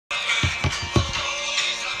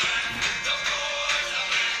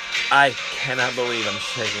I cannot believe I'm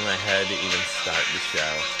shaking my head to even start the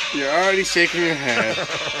show. You're already shaking your head.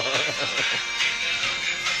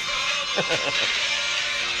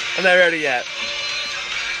 I'm not ready yet.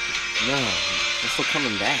 No, we're still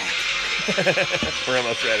coming back. We're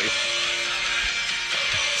almost ready.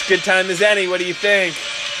 It's a good time as any. What do you think?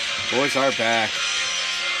 Boys are back.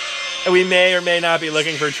 We may or may not be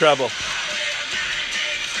looking for trouble.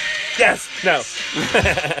 Yes. No.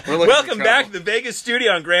 Welcome back to the Vegas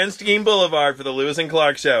studio on Grand Scheme Boulevard for the Lewis and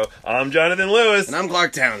Clark Show. I'm Jonathan Lewis. And I'm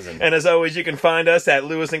Clark Townsend. And as always, you can find us at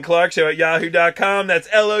Lewis and Clark Show at yahoo.com. That's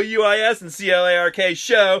LOUIS and CLARK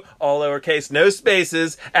show, all lowercase, no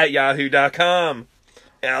spaces, at yahoo.com.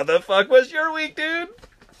 How the fuck was your week, dude?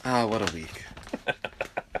 Ah, what a week.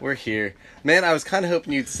 We're here. Man, I was kind of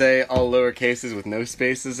hoping you'd say all lower cases with no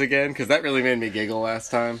spaces again, because that really made me giggle last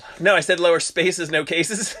time. No, I said lower spaces, no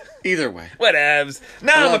cases. Either way. Whatevs.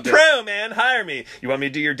 No, I'm a pro, man. Hire me. You want me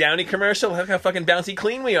to do your Downy commercial? Look how fucking bouncy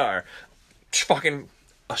clean we are.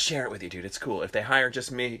 I'll share it with you, dude. It's cool. If they hire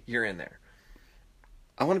just me, you're in there.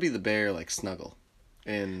 I want to be the bear like Snuggle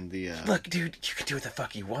in the... Look, dude, you can do what the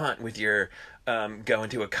fuck you want with your going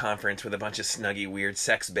to a conference with a bunch of snuggy, weird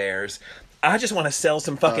sex bears. I just want to sell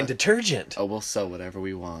some fucking detergent. Oh, we'll sell whatever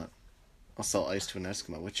we want. I'll sell ice to an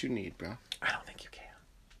Eskimo. What you need, bro? I don't think you can.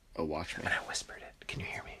 Oh, watch me. And I whispered it. Can you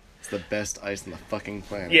hear me? It's the best ice on the fucking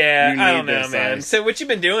planet. Yeah, I don't know, man. Ice. So what you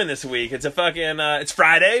been doing this week? It's a fucking, it's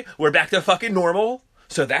Friday. We're back to fucking normal.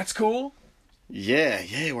 So that's cool. Yeah,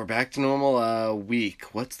 we're back to normal week.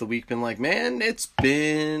 What's the week been like? Man, it's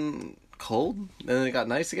been cold. And then it got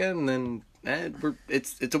nice again. And then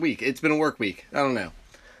it's a week. It's been a work week. I don't know.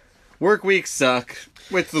 Work weeks suck.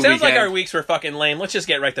 With the Sounds weekend. like our weeks were fucking lame. Let's just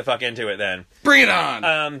get right the fuck into it then. Bring it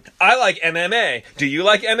on! I like MMA. Do you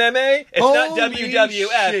like MMA? It's not Holy WWF.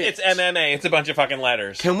 shit. It's MMA. It's a bunch of fucking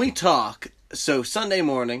letters. Can we talk? So Sunday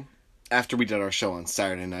morning, after we did our show on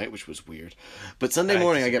Saturday night, which was weird, but Sunday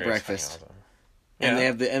morning I get breakfast. And they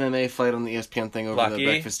have the MMA fight on the ESPN thing over the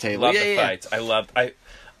breakfast table. Love the fights.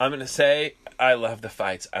 I'm going to say I love the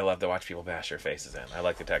fights. I love to watch people bash their faces in. I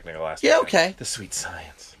like the technical aspect. Yeah, okay. The sweet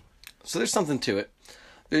science. So there's something to it.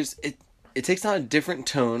 It takes on a different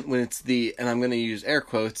tone when it's and I'm going to use air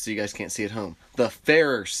quotes so you guys can't see at home, the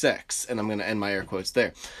fairer sex, and I'm going to end my air quotes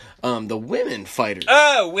there. The women fighters.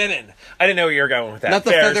 Oh, women. I didn't know where you were going with that. Not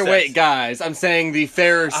the featherweight guys. I'm saying the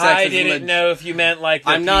fairer sex. I didn't know if you meant like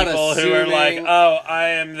the people who are like, oh, I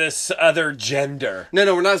am this other gender.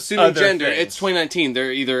 No, we're not assuming other gender. things. It's 2019.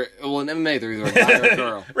 They're either, well, in MMA, they're either a guy or a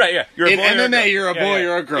girl. Right, yeah. You're a boy MMA, you're a boy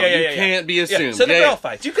or a girl. You can't be assumed. Yeah. So the girl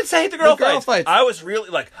fights. You could say the girl fights. fights. I was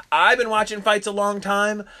really, I've been watching fights a long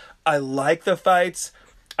time. I like the fights.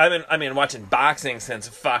 I've been watching boxing since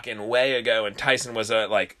fucking way ago, and Tyson was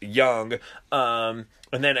young, and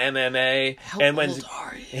then MMA. How old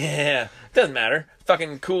are you? Yeah, doesn't matter.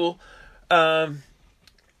 Fucking cool.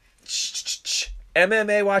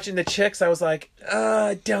 MMA watching the chicks, I was like,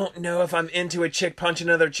 I don't know if I'm into a chick punching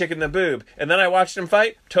another chick in the boob. And then I watched them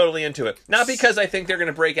fight, totally into it. Not because I think they're going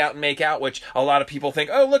to break out and make out, which a lot of people think,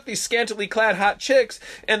 oh, look, these scantily clad hot chicks,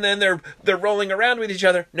 and then they're rolling around with each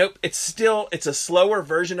other. Nope, it's a slower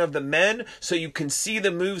version of the men, so you can see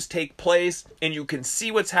the moves take place, and you can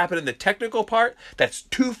see what's happening in the technical part. That's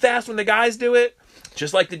too fast when the guys do it.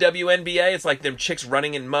 Just like the WNBA, it's like them chicks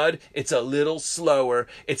running in mud. It's a little slower.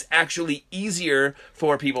 It's actually easier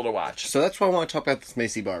for people to watch. So that's why I want to talk about this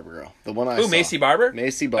Macy Barber girl. The one I saw. Ooh, Macy Barber?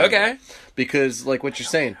 Macy Barber. Okay. Because, like what you're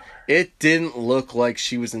saying, it didn't look like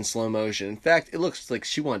she was in slow motion. In fact, it looks like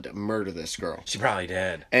she wanted to murder this girl. She probably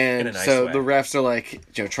did. And in a nice so way. the refs are like,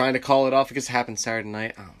 trying to call it off because it happened Saturday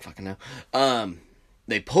night. I don't fucking know.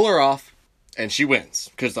 They pull her off. And she wins.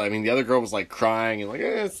 Because, the other girl was, crying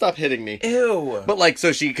and, stop hitting me. Ew. But,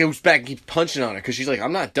 so she goes back and keeps punching on her. Because she's like,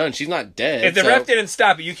 I'm not done. She's not dead. If the ref didn't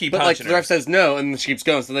stop it, you keep punching her. The ref says no, and she keeps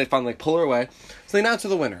going. So they finally pull her away. So they announce her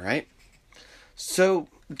the winner, right? So,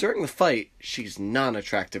 during the fight, she's not an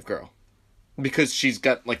attractive girl. Because she's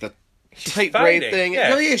got, the tight braid thing. Yeah.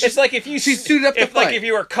 No, yeah, it's like if you... She's suited up to fight. Like if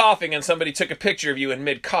you were coughing and somebody took a picture of you in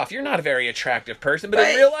mid-cough, you're not a very attractive person. But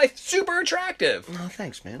in real life, super attractive. Oh,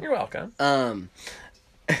 thanks, man. You're welcome. Wow,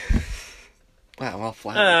 well,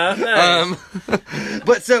 flat. Nice.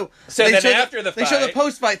 But so then after the fight, they show the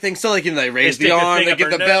post-fight thing. So they raise the arm, they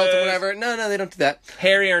give the belt or whatever. No, they don't do that.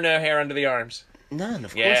 Hairy or no hair under the arms? None,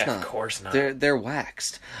 of course not. Yeah, of course not. They're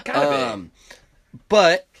waxed. Gotta be.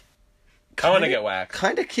 But I want to get waxed.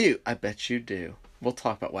 Kind of cute. I bet you do. We'll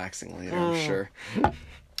talk about waxing later. I'm sure.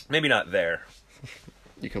 Maybe not there.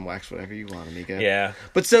 You can wax whatever you want, amigo. Yeah.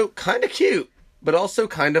 But so kind of cute. But also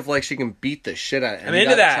kind of like she can beat the shit out of him. I'm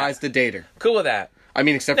into that. Tries to date her. Cool with that. I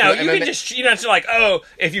mean, except Now, for you can just, you're not like, oh,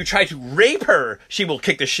 if you try to rape her, she will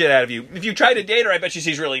kick the shit out of you. If you try to date her, I bet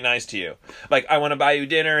she's really nice to you. Like, I want to buy you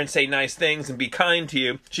dinner and say nice things and be kind to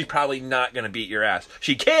you. She's probably not going to beat your ass.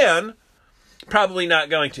 She can, probably not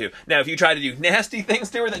going to. Now, if you try to do nasty things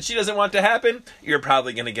to her that she doesn't want to happen, you're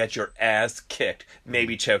probably going to get your ass kicked,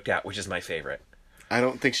 maybe choked out, which is my favorite. I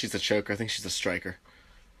don't think she's a choker. I think she's a striker.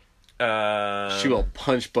 She will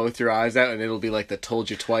punch both your eyes out, and it'll be like the "Told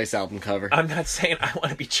You Twice" album cover. I'm not saying I want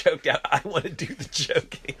to be choked out. I want to do the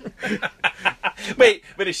choking. Wait,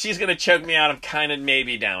 but if she's gonna choke me out, I'm kind of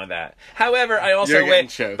maybe down with that. However, I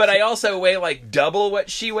also weigh like double what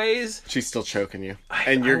she weighs. She's still choking you,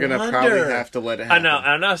 and you're gonna probably have to let it I happen. know.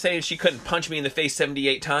 I'm not saying she couldn't punch me in the face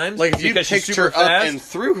 78 times. Like if you because she's picked super her up fast. and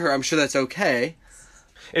threw her, I'm sure that's okay.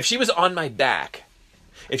 If she was on my back.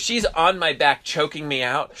 If she's on my back choking me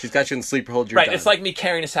out... She's got you in the sleeper hold, you're right, done. it's like me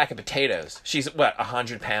carrying a sack of potatoes. She's,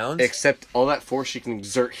 100 pounds? Except all that force she can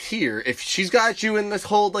exert here, if she's got you in this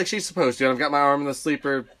hold like she's supposed to, and I've got my arm in the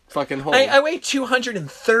sleeper fucking hold. I weigh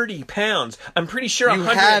 230 pounds. I'm pretty sure you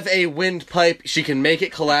have a windpipe, she can make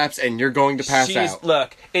it collapse, and you're going to pass out.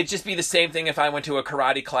 Look, it'd just be the same thing if I went to a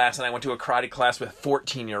karate class and I went to a karate class with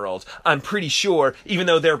 14-year-olds. I'm pretty sure, even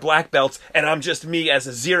though they're black belts and I'm just me as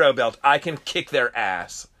a zero belt, I can kick their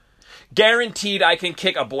ass. Guaranteed I can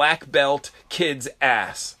kick a black belt kid's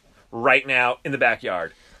ass right now in the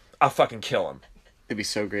backyard. I'll fucking kill him. It'd be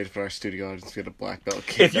so great if our studio audience had a black belt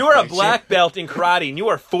kid. If you are a black belt in karate and you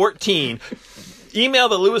are 14, email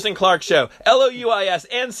the Lewis and Clark Show,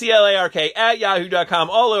 LOUISNCLARK at yahoo.com,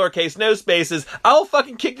 all lowercase, no spaces. I'll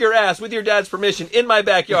fucking kick your ass with your dad's permission in my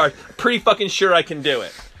backyard. Pretty fucking sure I can do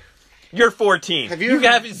it. You're 14. You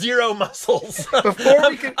have zero muscles.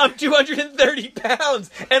 I'm 230 pounds,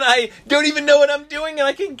 and I don't even know what I'm doing,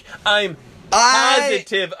 and I'm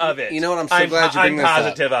positive of it. You know what? I'm so glad you bring this up. I'm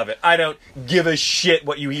positive of it. I don't give a shit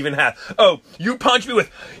what you even have. Oh, you punch me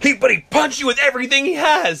with... But he punched you with everything he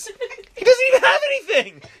has. He doesn't even have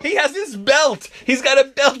anything. He has this belt. He's got a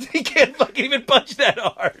belt. He can't fucking even punch that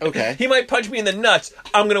hard. Okay. He might punch me in the nuts.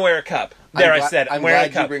 I'm going to wear a cup. I said I'm wearing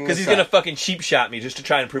a cup because he's going to fucking cheap shot me just to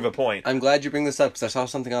try and prove a point. I'm glad you bring this up because I saw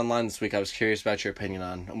something online this week I was curious about your opinion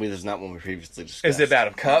on. This is not one we previously discussed. Is it about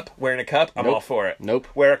a cup? Wearing a cup? I'm all for it. Nope.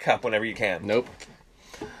 Wear a cup whenever you can. Nope.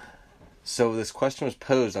 So this question was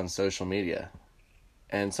posed on social media,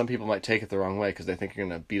 and some people might take it the wrong way because they think you're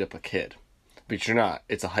going to beat up a kid. But you're not.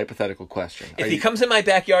 It's a hypothetical question. If he comes in my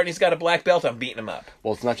backyard and he's got a black belt, I'm beating him up.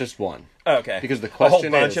 Well, it's not just one. Okay. Because the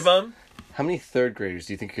question a whole bunch of them? How many third graders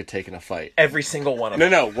do you think you could take in a fight? Every single one of them.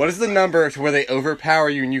 No. What is the number to where they overpower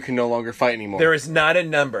you and you can no longer fight anymore? There is not a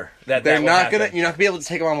number that they're not gonna. You're not gonna be able to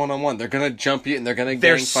take them on one-on-one. They're gonna jump you and they're gonna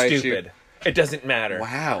gang fight you. They're stupid. It doesn't matter.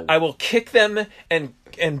 Wow. I will kick them and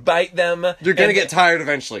bite them. You're gonna get tired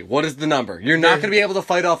eventually. What is the number? You're not gonna be able to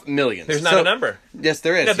fight off millions. There's not a number. Yes,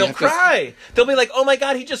 there is. No, they'll cry. They'll be like, "Oh my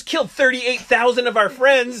god, he just killed 38,000 of our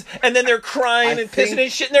friends," and then they're crying and pissing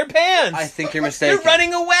and shit in their pants. I think you're mistaken. You're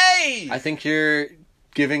running away. I think you're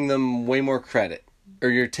giving them way more credit, or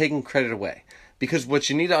you're taking credit away. Because what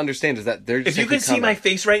you need to understand is that they're just... If you could see my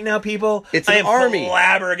face right now, people, it's an army.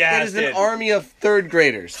 Flabbergasted. It is an army of third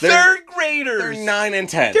graders. Third graders. They're 9 and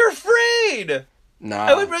 10. They're afraid. No.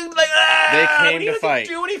 I would be like, they came to fight.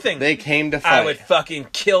 Do anything. They came to fight. I would fucking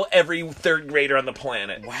kill every third grader on the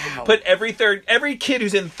planet. Wow. Put every kid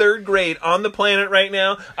who's in third grade on the planet right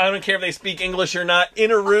now, I don't care if they speak English or not,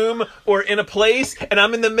 in a room or in a place, and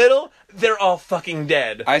I'm in the middle, they're all fucking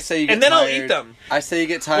dead. I say you get and then tired. I'll eat them. I say you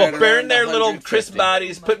get tired. We'll burn their little crisp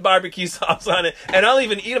bodies, put barbecue sauce on it, and I'll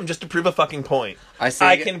even eat them just to prove a fucking point. I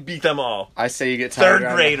can beat them all. I say you get tired.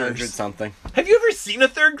 Third graders. 100 something. Have you ever seen a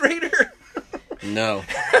third grader? No.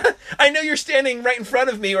 I know you're standing right in front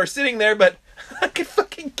of me or sitting there, but I could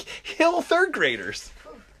fucking kill third graders.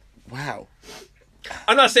 Wow.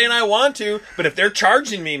 I'm not saying I want to, but if they're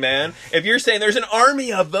charging me, man, if you're saying there's an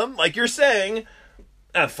army of them, like you're saying,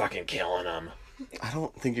 I'm fucking killing them. I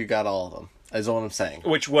don't think you got all of them, is all I'm saying.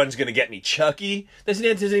 Which one's going to get me? Chucky? This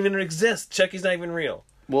doesn't even exist. Chucky's not even real.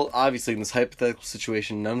 Well, obviously, in this hypothetical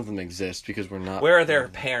situation, none of them exist because we're not... Where are their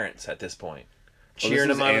parents at this point? Cheering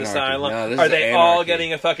them on the sideline? No, are they all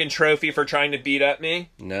getting a fucking trophy for trying to beat up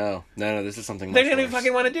me? No, this is something they don't even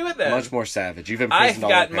fucking want to do it then. Much more savage. You've imprisoned I've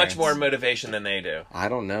got much more motivation than they do. I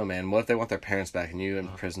don't know, man. What if they want their parents back and you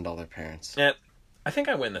imprisoned all their parents? Yeah, I think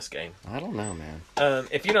I win this game. I don't know, man.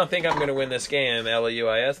 If you don't think I'm going to win this game,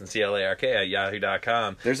 LOUIS and CLARK at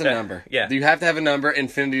yahoo.com. There's a number. Yeah. You have to have a number.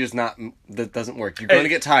 Infinity is not... That doesn't work. You're going to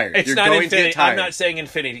get tired. It's You're not going infinity. to get tired. I'm not saying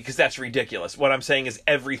infinity because that's ridiculous. What I'm saying is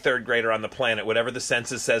every third grader on the planet, whatever the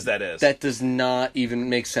census says that is. That does not even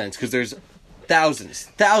make sense because there's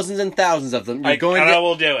thousands and thousands of them. I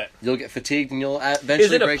will do it. You'll get fatigued and you'll eventually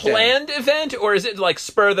Is it a break down. planned event or is it like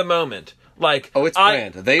spur of the moment? Like, Oh, it's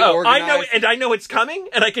planned. They organize. I know, and I know it's coming,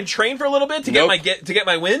 and I can train for a little bit to get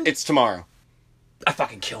my win. It's tomorrow. I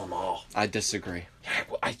fucking kill them all. I disagree.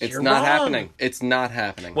 It's You're not wrong. happening. It's not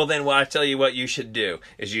happening. Well, then, I tell you what you should do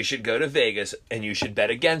is you should go to Vegas and you should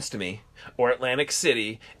bet against me, or Atlantic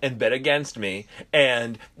City and bet against me,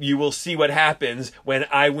 and you will see what happens when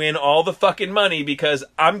I win all the fucking money, because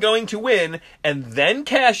I'm going to win and then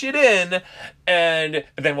cash it in, and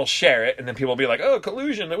then we'll share it, and then people will be like, "Oh,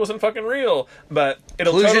 collusion! It wasn't fucking real." But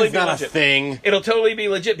it'll Collusion's totally be not legit. a thing. It'll totally be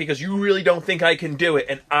legit because you really don't think I can do it,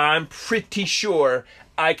 and I'm pretty sure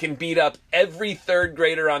I can beat up every third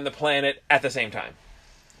grader on the planet at the same time.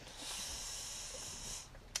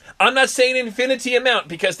 I'm not saying infinity amount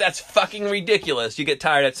because that's fucking ridiculous. You get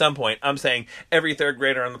tired at some point. I'm saying every third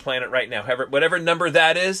grader on the planet right now. Whatever number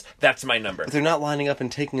that is, that's my number. But they're not lining up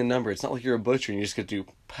and taking a number. It's not like you're a butcher and you just get to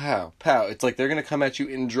do pow, pow. It's like they're going to come at you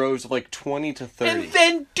in droves of like 20 to 30. And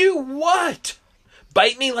then do what?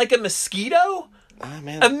 Bite me like a mosquito? Ah,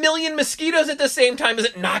 man. A million mosquitoes at the same time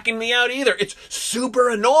isn't knocking me out either. It's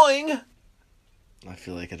super annoying. I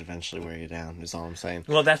feel like it eventually wear you down, is all I'm saying.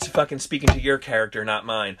 Well, that's fucking speaking to your character, not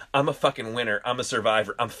mine. I'm a fucking winner. I'm a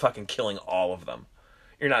survivor. I'm fucking killing all of them.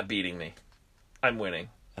 You're not beating me. I'm winning.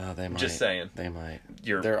 Oh, they might. Just saying. They might.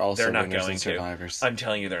 They're also not winners going and survivors. to. I'm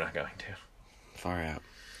telling you, they're not going to. Far out.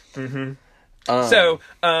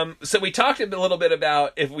 So we talked a little bit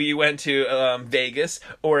about if we went to Vegas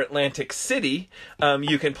or Atlantic City,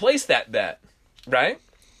 you can place that bet, right?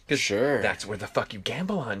 'Cause Sure. that's where the fuck you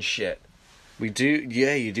gamble on shit. We do,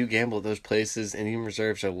 yeah, you do gamble at those places. Indian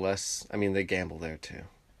reserves are less, I mean, they gamble there too.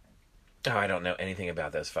 Oh, I don't know anything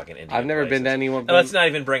about those fucking Indian I've never been to places. any one. Let's not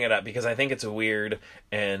even bring it up because I think it's weird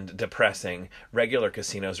and depressing. Regular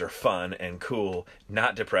casinos are fun and cool,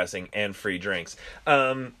 not depressing, and free drinks.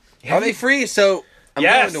 Are they free? So, I'm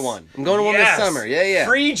going to one. I'm going to one this summer. Yeah.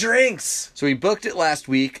 Free drinks. So we booked it last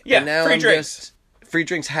week. Yeah, and now free I'm drinks. just... Free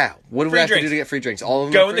drinks how? What do we Free have to drinks. do to get free drinks? All of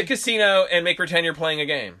them Go are in free? the casino and make pretend you're playing a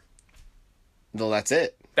game. Well, that's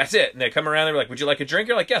it. That's it. And they come around, they're like, would you like a drink?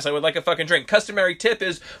 You're like, yes, I would like a fucking drink. Customary tip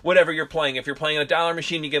is whatever you're playing. If you're playing a $1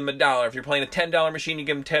 machine, you give them $1. If you're playing a $10 machine, you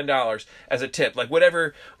give them $10 as a tip. Like,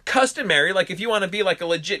 whatever customary, like, if you want to be like a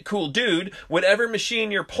legit cool dude, whatever machine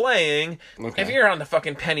you're playing, Okay. if you're on the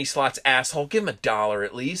fucking penny slots, asshole, give them $1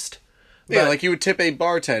 at least. Yeah, But- like you would tip a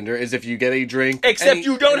bartender is if you get a drink. Except any-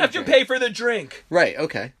 you don't any have to drink. pay for the drink. Right,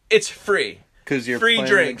 okay. It's free. Because you're Free playing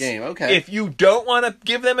drinks. the game. Okay. If you don't want to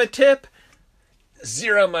give them a tip,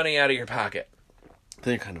 zero money out of your pocket.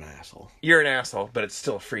 Then you're kind of an asshole. You're an asshole, but it's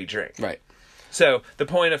still a free drink. Right. So the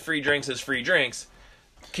point of free drinks is free drinks.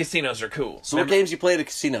 Casinos are cool. So what games you play at a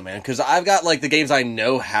casino, man? Because I've got, like, the games I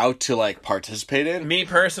know how to, like, participate in. Me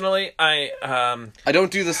personally, I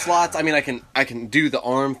don't do the slots. I mean, I can do the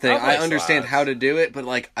arm thing. I'll play I understand slots. how to do it, but,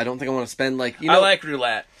 like, I don't think I want to spend, like, you know. I like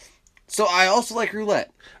roulette. So I also like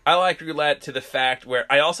roulette. I like roulette to the fact where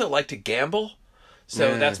I also like to gamble. So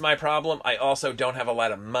Yeah. that's my problem. I also don't have a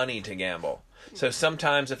lot of money to gamble. So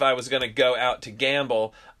sometimes if I was going to go out to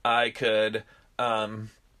gamble, I could...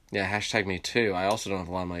 Yeah, hashtag me too. I also don't have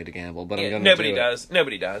a lot of money to gamble, but I'm going to Nobody does.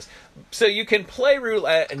 Nobody does. So you can play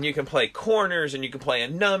roulette, and you can play corners, and you can play a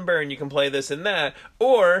number, and you can play this and that.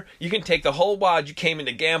 Or you can take the whole wad you came in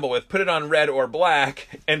to gamble with, put it on red or black,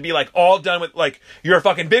 and be like all done with, like, you're a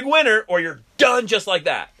fucking big winner, or you're done just like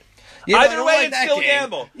that. Yeah, I Either don't way, like it's that still game.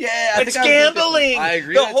 gamble. Yeah, I it's think I was gambling. I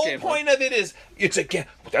agree. The that's whole gambling. point of it is it's a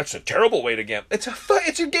that's a terrible way to gamble. It's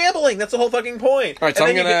your gambling. That's the whole fucking point. All right, so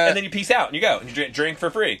and I'm then gonna- you peace out and you go and you drink for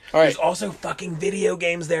free. All right. There's also fucking video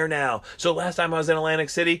games there now. So last time I was in Atlantic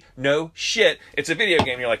City, no shit, it's a video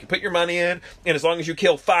game. You're like, you put your money in, and as long as you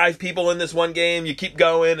kill 5 people in this one game, you keep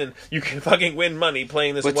going, and you can fucking win money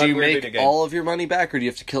playing this But one do you weird make video game. all of your money back, or do you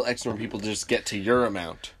have to kill X number of people to just get to your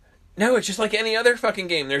amount? No, it's just like any other fucking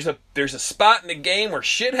game. There's a spot in the game where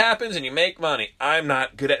shit happens and you make money. I'm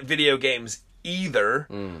not good at video games either.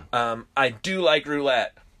 I do like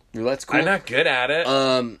roulette. Roulette's cool. I'm not good at it.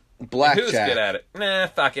 Blackjack. Who's good at it? Nah,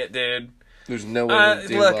 fuck it, dude. There's no way to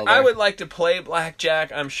do Look, well I there. would like to play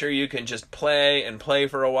blackjack. I'm sure you can just play and play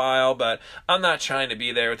for a while, but I'm not trying to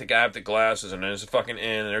be there with the guy with the glasses and there's a fucking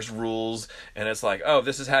in and there's rules and it's like, oh,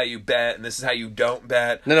 this is how you bet and this is how you don't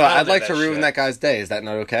bet. No, I don't I'd know like to ruin shit. that guy's day. Is that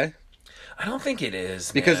not okay? I don't think it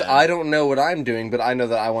is, Because man. I don't know what I'm doing, but I know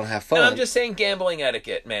that I want to have fun. And I'm just saying gambling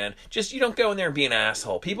etiquette, man. Just, you don't go in there and be an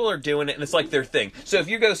asshole. People are doing it, and it's like their thing. So if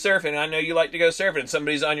you go surfing, and I know you like to go surfing, and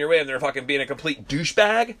somebody's on your way, and they're fucking being a complete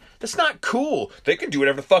douchebag, that's not cool. They can do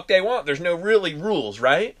whatever the fuck they want. There's no really rules,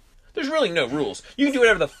 right? There's really no rules. You can do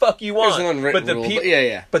whatever the fuck you want. There's an unwritten rule, but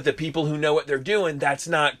yeah. But the people who know what they're doing, that's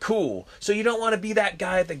not cool. So you don't want to be that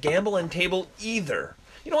guy at the gambling table either.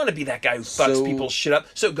 You don't want to be that guy who fucks people's shit up.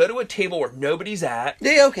 So go to a table where nobody's at.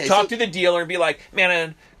 Yeah, okay. Talk to the dealer and be like,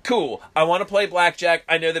 man, cool. I want to play blackjack.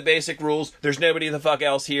 I know the basic rules. There's nobody the fuck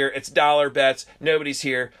else here. It's dollar bets. Nobody's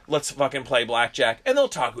here. Let's fucking play blackjack. And they'll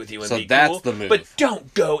talk with you and be that's cool. The move. But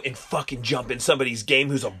don't go and fucking jump in somebody's game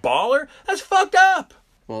who's a baller. That's fucked up.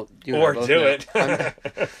 Well, or do it.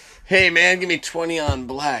 Hey, man, give me 20 on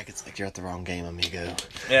black. It's like, you're at the wrong game, amigo.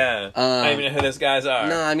 Yeah. I don't even know who those guys are.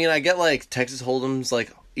 No, I mean, I get, like, Texas Hold'em's, like,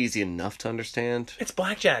 easy enough to understand. It's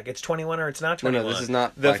blackjack. It's 21 or it's not 21. No, this is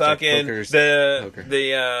not the blackjack. fucking Poker's the poker.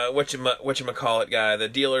 whatchamacallit guy. The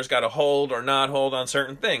dealer's got to hold or not hold on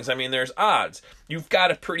certain things. I mean, there's odds. You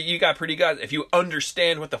got pretty good. If you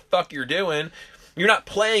understand what the fuck you're doing, you're not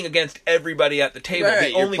playing against everybody at the table.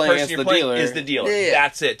 Right, the only person you're playing is the dealer. Yeah.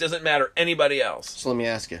 That's it. Doesn't matter anybody else. So let me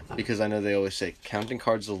ask you, because I know they always say counting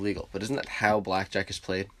cards is illegal, but isn't that how blackjack is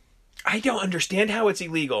played? I don't understand how it's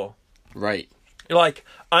illegal. Right. Like,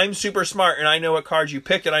 I'm super smart and I know what cards you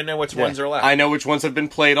picked and I know which ones are left. I know which ones have been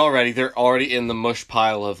played already. They're already in the mush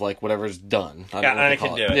pile of, like, whatever's done. I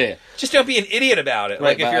can do it. Yeah. Just don't be an idiot about it.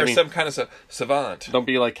 Right, like, if you're some kind of savant. Don't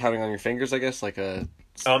be, like, counting on your fingers, I guess, like a...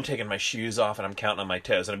 Oh, I'm taking my shoes off and I'm counting on my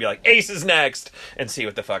toes. And I'd be like, ace is next! And see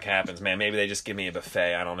what the fuck happens, man. Maybe they just give me a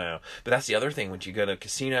buffet. I don't know. But that's the other thing. When you go to a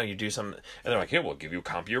casino, you do some... And they're like, here, we'll give you a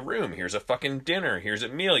comp of your room. Here's a fucking dinner. Here's a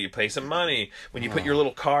meal. You pay some money. When you put your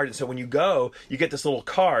little card... And so when you go, you get this little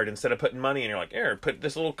card instead of putting money in. You're like, here, put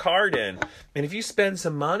this little card in. And if you spend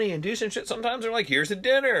some money and do some shit, sometimes they're like, here's a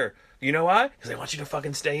dinner. You know why? Because they want you to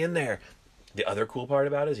fucking stay in there. The other cool part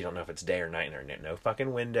about it is you don't know if it's day or night. And there are no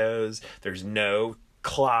fucking windows. There's no...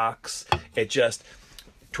 clocks. It just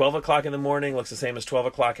 12 o'clock in the morning looks the same as 12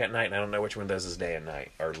 o'clock at night, and I don't know which one of those is day and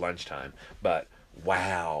night or lunchtime, but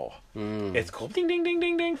wow. It's cool. Ding ding ding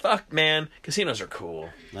ding ding. Fuck, man, casinos are cool.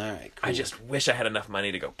 Alright, cool. I just wish I had enough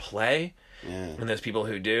money to go play. Yeah. And those people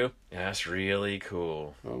who do, that's really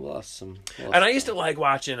cool. I lost some. And I used to like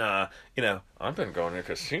watching, I've been going to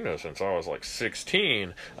casinos since I was like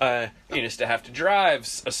 16. You used to have to drive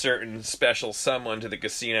a certain special someone to the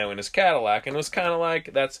casino in his Cadillac, and it was kind of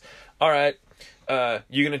like, that's, all right,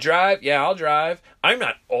 you gonna drive? Yeah, I'll drive. I'm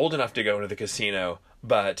not old enough to go into the casino,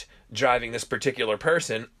 but driving this particular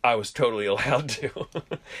person, I was totally allowed to.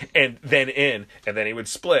 and then he would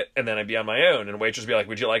split, and then I'd be on my own, and the waitress would be like,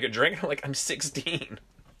 would you like a drink? I'm like, I'm 16.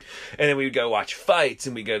 And then we'd go watch fights,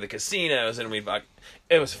 and we'd go to the casinos, and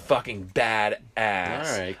it was fucking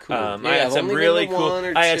badass. All right, cool. I had some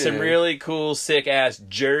really cool, sick ass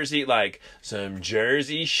Jersey, like some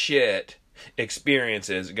Jersey shit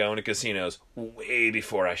experiences going to casinos way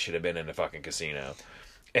before I should have been in a fucking casino,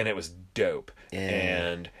 and it was dope. Yeah.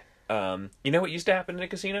 And you know what used to happen in a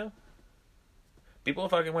casino? People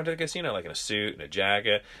fucking went to the casino like in a suit and a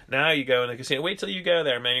jacket. Now you go in the casino. Wait till you go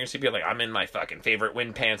there, man. You're gonna see people like, I'm in my fucking favorite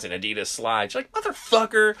wind pants and Adidas slides. You're like,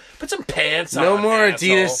 motherfucker, put some pants on. No more asshole.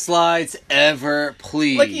 Adidas slides ever,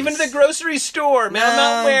 please. Like even to the grocery store, man. I'm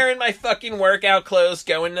not wearing my fucking workout clothes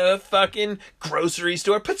going to the fucking grocery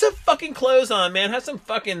store. Put some fucking clothes on, man. Have some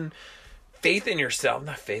fucking faith in yourself.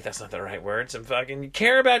 Not faith, that's not the right word. Some fucking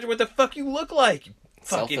care about what the fuck you look like.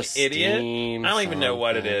 Fucking idiot. I don't even know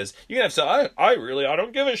what it is. You can have I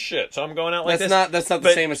don't give a shit. So I'm going out like this. That's not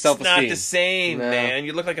the same as self-esteem. It's not the same, man.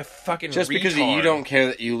 You look like a fucking just retard. Because you don't care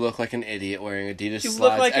that you look like an idiot wearing Adidas you slides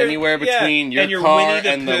look like anywhere between your and your car Winnie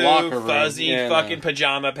the and Pooh, the locker room. Fuzzy fucking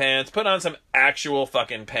pajama pants. Put on some actual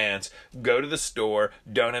fucking pants. Go to the store.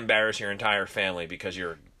 Don't embarrass your entire family because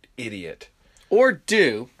you're an idiot. Or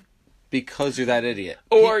do. Because you're that idiot.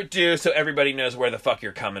 Or do so everybody knows where the fuck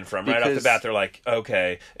you're coming from. Right off the bat, they're like,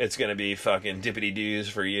 okay, it's going to be fucking dippity-doos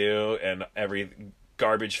for you and every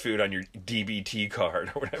garbage food on your DBT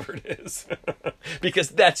card or whatever it is. Because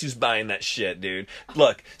that's who's buying that shit, dude.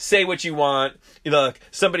 Look, say what you want. Look,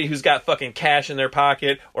 somebody who's got fucking cash in their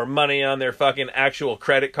pocket or money on their fucking actual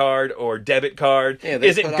credit card or debit card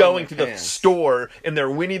isn't going to the store in their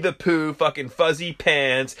Winnie the Pooh fucking fuzzy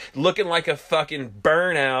pants looking like a fucking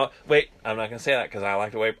burnout. Wait, I'm not going to say that because I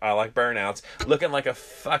like burnouts. Looking like a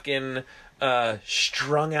fucking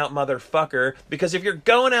strung out motherfucker, because if you're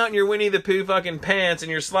going out in your Winnie the Pooh fucking pants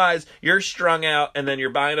and your slides, you're strung out and then you're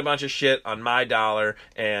buying a bunch of shit on my dollar,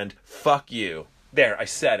 and fuck you. There, I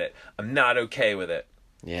said it. I'm not okay with it.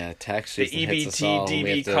 Yeah, tax the EBT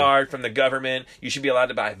DB card from the government. You should be allowed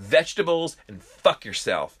to buy vegetables and fuck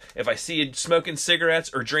yourself. If I see you smoking cigarettes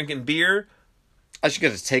or drinking beer, I should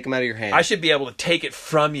get to take them out of your hand. I should be able to take it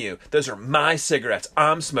from you. Those are my cigarettes.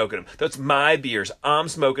 I'm smoking them. That's my beers. I'm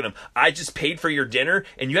smoking them. I just paid for your dinner,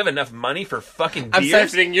 and you have enough money for fucking beers? I'm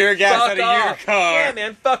siphoning your gas Fuck out of off. your car. Yeah,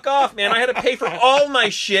 man, fuck off, man. I had to pay for all my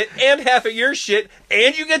shit and half of your shit,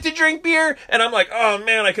 and you get to drink beer? And I'm like, oh,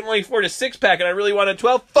 man, I can only afford a 6-pack, and I really want a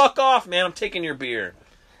 12? Fuck off, man. I'm taking your beer.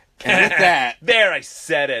 And with that, there, I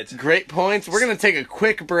said it. great points. We're gonna take a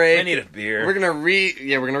quick break. I need a beer. We're gonna refill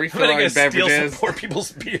I'm our gonna go steal beverages. some poor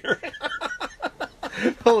people's beer.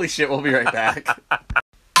 Holy shit, we'll be right back.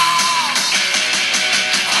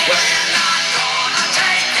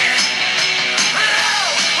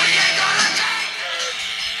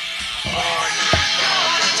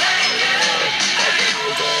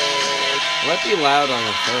 Might be loud on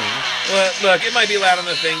the phone. Well, look, it might be loud on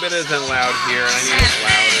the thing, but it isn't loud here, and I need it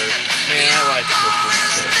louder. Man, I like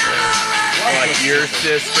sister. I like your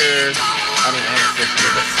sister. I don't have a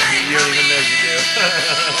sister. You don't even know you do.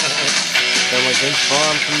 Sound like Vince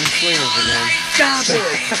Vaughn from the Swingers again. Stop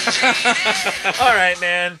it! All right,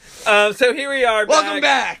 man. So here we are. Welcome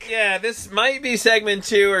back. Yeah, this might be segment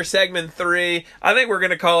 2 or segment 3. I think we're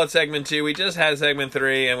gonna call it segment 2. We just had segment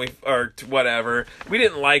 3, and whatever. We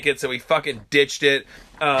didn't like it, so we fucking ditched it.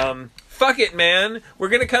 Fuck it, man. We're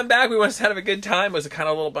gonna come back. We want to have a good time. It was a kind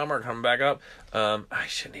of a little bummer coming back up. I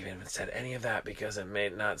shouldn't even have said any of that because it may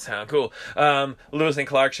not sound cool. Lewis and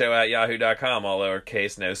Clark Show at yahoo.com, all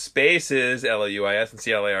lowercase, no spaces, Louis and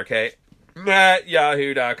CLARK at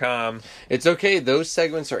yahoo.com. It's okay, those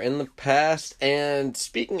segments are in the past, and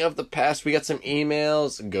speaking of the past, we got some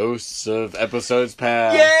emails, ghosts of episodes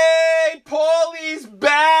past. Yay! Paulie's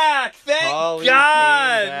back! Thank Paulie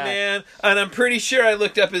God, came back. man. And I'm pretty sure I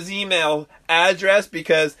looked up his email address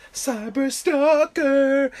because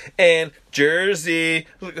Cyberstalker and Jersey.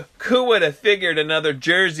 Who would have figured another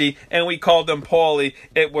Jersey? And we called him Paulie.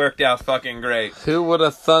 It worked out fucking great. Who would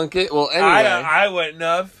have thunk it? Well, anyway. I wouldn't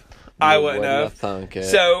have. I wouldn't have. Thunk it.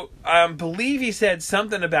 So, believe he said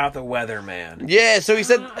something about the weatherman. Yeah, so he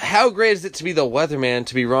said, how great is it to be the weatherman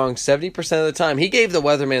to be wrong 70% of the time? He gave the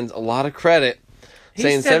weatherman a lot of credit,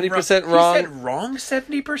 saying 70% wrong. He said wrong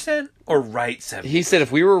 70% or right 70%? He said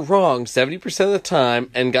if we were wrong 70% of the time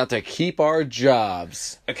and got to keep our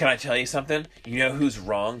jobs. Can I tell you something? You know who's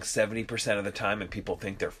wrong 70% of the time and people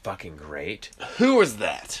think they're fucking great? Who was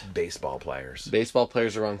that? Baseball players. Baseball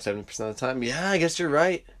players are wrong 70% of the time? Yeah, I guess you're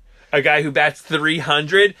right. A guy who bats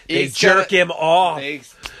 300, they He's jerk him off.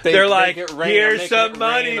 They're like, make it rain. here's Make some it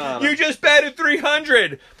money. rain on You 'em." just batted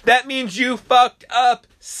 300. That means you fucked up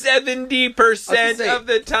 70% of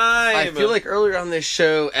the time. I feel like earlier on this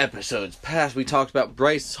show, episodes past, we talked about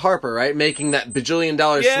Bryce Harper, right? Making that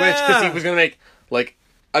bajillion-dollar switch because he was going to make, like,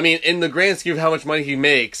 I mean, in the grand scheme of how much money he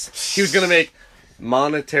makes, he was going to make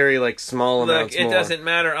monetary, like, small amounts more. Look, it doesn't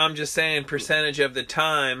matter. I'm just saying percentage of the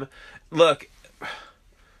time. Look,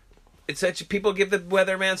 people give the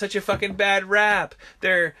weatherman such a fucking bad rap.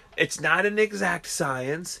 It's not an exact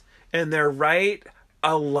science, and they're right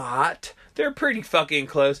a lot. They're pretty fucking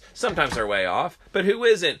close. Sometimes they're way off, but who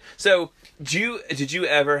isn't? So, did you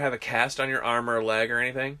ever have a cast on your arm or leg or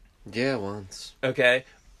anything? Yeah, once. Okay.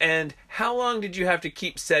 And how long did you have to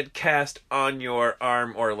keep said cast on your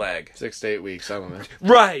arm or leg? 6 to 8 weeks, I don't know.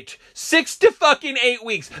 Right. 6 to fucking 8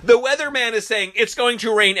 weeks. The weatherman is saying it's going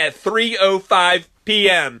to rain at 3:05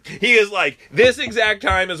 p.m. He is like, this exact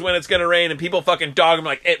time is when it's going to rain, and people fucking dog him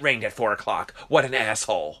like, it rained at 4 o'clock. What an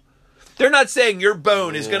asshole. They're not saying your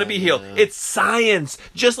bone is going to be healed. It's science.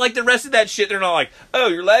 Just like the rest of that shit, they're not like, oh,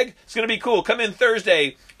 your leg? It's going to be cool. Come in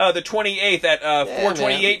Thursday, the 28th at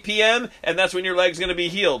 4:28 p.m., and that's when your leg's going to be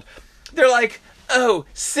healed. They're like, oh,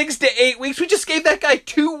 6 to 8 weeks? We just gave that guy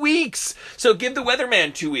 2 weeks. So give the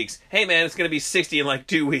weatherman 2 weeks. Hey, man, it's going to be 60 in like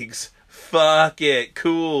 2 weeks. Fuck it.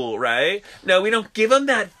 Cool, right? No, we don't give him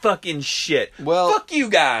that fucking shit. Well, fuck you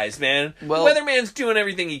guys, man. Well, the weatherman's doing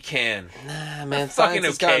everything he can. Nah, man, I'm fucking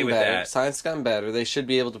okay with better. that. Science has gotten better. They should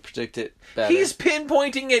be able to predict it better. He's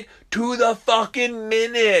pinpointing it to the fucking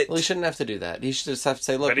minute. Well, he shouldn't have to do that. He should just have to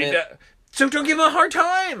say, look, man, so don't give him a hard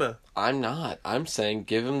time. I'm not. I'm saying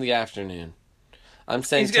give him the afternoon. I'm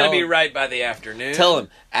saying he's going to be right by the afternoon. Tell him,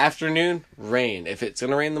 afternoon, rain. If it's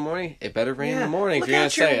going to rain in the morning, it better rain in the morning. Look if you're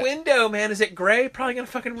out gonna your say window, man. Is it gray? Probably going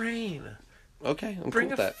to fucking rain. Okay, I'm Bring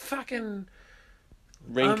cool with a that. fucking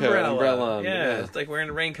Raincoat, umbrella. Yeah, it's like wearing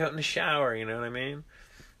a raincoat in the shower, you know what I mean?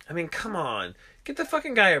 I mean, come on. Get the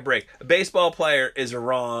fucking guy a break. A baseball player is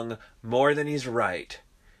wrong more than he's right.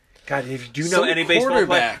 God, if you do know any baseball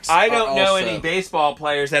players, I don't know any baseball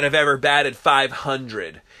players that have ever batted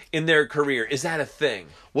 500. in their career. Is that a thing?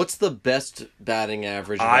 What's the best batting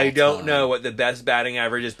average of I all don't time? know what the best batting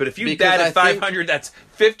average is, but if you Because batted I think 500, that's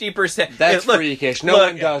 50%. That's Look, freakish. No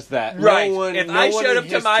one does that. Right. No one, if no I one showed in up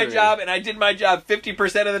to my history. job and I did my job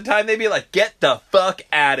 50% of the time, they'd be like, get the fuck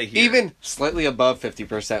out of here. Even slightly above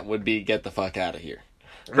 50% would be get the fuck out of here.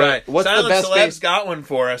 Right. What's Silent the best Celeb's base? got one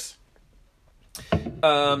for us.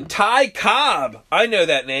 Ty Cobb. I know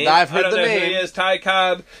that name. I've heard I don't the know name. who he is. Ty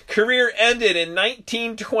Cobb. Career ended in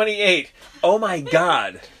 1928. Oh my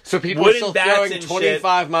God. So people are Wooden still bats throwing and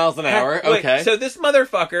 25 miles an hour. Wait, Okay. so this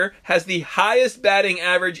motherfucker has the highest batting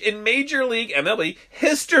average in Major League MLB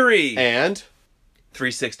history. And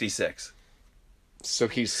 366. so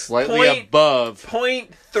he's slightly above 33%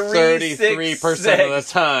 of the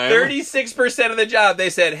time. 36% of the job. They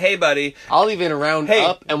said, hey, buddy, I'll even round Hey.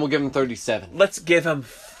 up and we'll give him 37. let's give him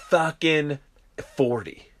fucking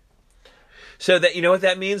 40. So that, you know what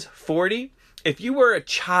that means? 40? If you were a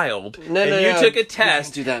child and you took a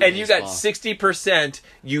test do that in and you got baseball. 60%,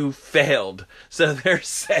 you failed. So they're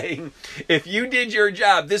saying if you did your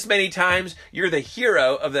job this many times, you're the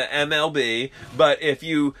hero of the MLB. But if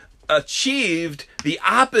you achieved the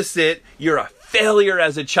opposite, you're a failure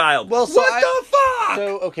as a child. Well, so what the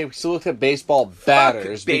fuck? So look at baseball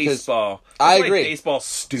batters. Fuck baseball. Because I That's why agree. Baseball's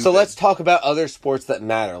stupid. So let's talk about other sports that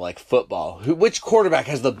matter, like football. Which quarterback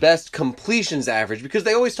has the best completions average? Because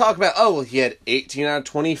they always talk about, oh, well, he had 18 out of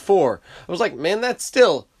 24. I was like, man, that's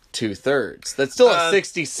still 2/3. That's still a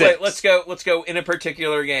 66. Wait, let's go in a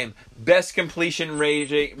particular game. Best completion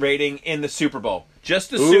rating in the Super Bowl.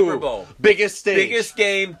 Just the Super Bowl. Biggest stage. Biggest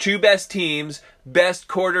game, two best teams, best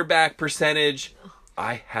quarterback percentage.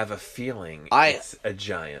 I have a feeling it's a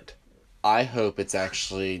giant. I hope it's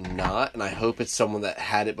actually not, and I hope it's someone that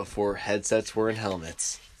had it before headsets were in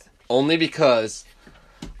helmets. Only because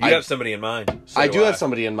You have somebody in mind. So I do have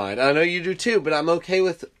somebody in mind. I know you do too, but I'm okay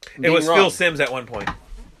with being It was wrong. Phil Simms at one point.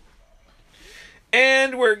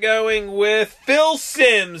 And we're going with Phil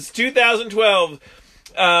Simms, 2012.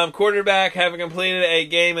 Quarterback, having completed a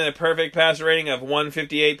game in a perfect passer rating of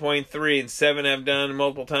 158.3 and 7 have done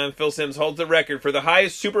multiple times. Phil Simms holds the record for the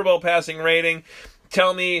highest Super Bowl passing rating.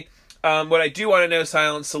 Tell me, what I do want to know,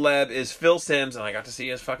 Silent Celeb, is Phil Simms, and I got to see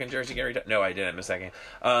his fucking jersey Gary. No, I didn't. I missed that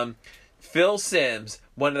game. Phil Simms,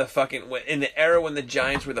 one of the fucking, in the era when the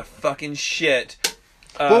Giants were the fucking shit.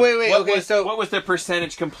 Wait. What was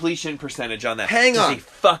the completion percentage on that? Hang on. He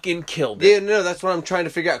fucking killed it. Yeah, no, that's what I'm trying to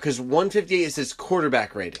figure out. Because 158 is his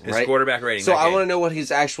quarterback rating, His right? quarterback rating. So that I game. want to know what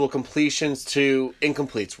his actual completions to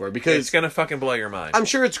incompletes were. Because It's gonna fucking blow your mind. I'm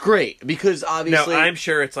sure it's great. Because No, obviously... I'm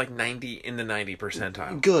sure it's like 90 in the 90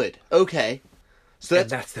 percentile. Good. Okay. So And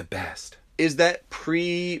that's... that's the best. Is that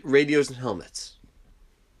pre-radios and helmets?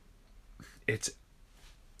 It's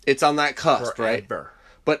It's on that cusp, right? forever.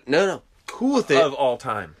 But no. Cool with it. Of all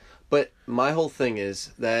time. But my whole thing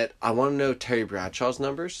is that I want to know Terry Bradshaw's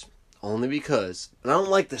numbers only because, and I don't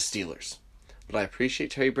like the Steelers, but I appreciate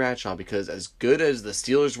Terry Bradshaw because as good as the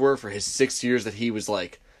Steelers were for his 6 years that he was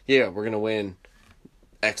like, yeah, we're going to win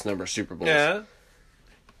X number of Super Bowls. Yeah.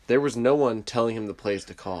 There was no one telling him the plays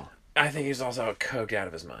to call. I think he's also coked out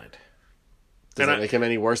of his mind. Does And that I- make him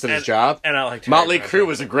any worse at his and- job? and I like Terry Motley Bradshaw. Crue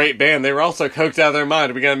was a great band. They were also coked out of their mind.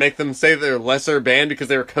 Are we going to make them say they're a lesser band because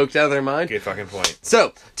they were coked out of their mind? Good fucking point.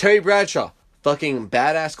 So, Terry Bradshaw, fucking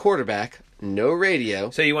badass quarterback, no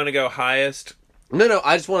radio. So you want to go highest? No,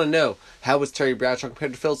 I just want to know, how was Terry Bradshaw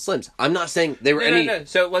compared to Phil Simms? I'm not saying they were No.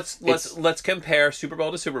 So let's compare Super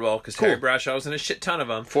Bowl to Super Bowl because Terry Cool. Bradshaw was in a shit ton of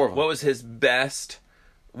them. 4 of them. What was his best?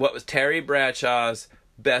 What was Terry Bradshaw's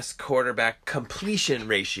best quarterback completion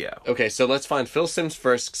ratio? Okay, so let's find Phil Simms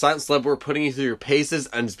first. Silent Celeb, we're putting you through your paces,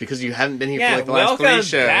 and it's because you haven't been here for like the last welcome 3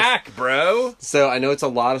 shows. back, bro. So I know it's a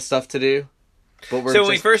lot of stuff to do, but we're So when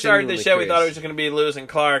we just first started the genuinely show, we thought it curious. was going to be Lewis and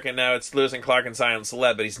Clark, and now it's Lewis and Clark and Silent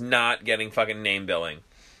Celeb, but he's not getting fucking name billing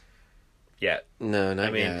yet. No, not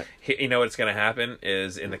I mean, yet. you know what's going to happen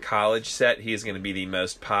is in the college set, he's going to be the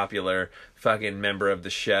most popular fucking member of the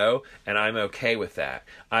show, and I'm okay with that.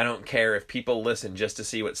 I don't care if people listen just to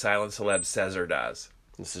see what Silent Celeb says or does.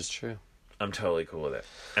 This is true. I'm totally cool with it,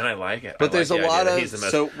 and I like it. But there's a lot of... He's the most,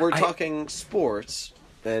 So we're talking sports,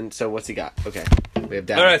 and so what's he got? Okay, we have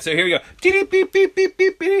down. All right, so here we go. Beep, beep, beep, beep,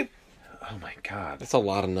 beep, beep. Oh my god. That's a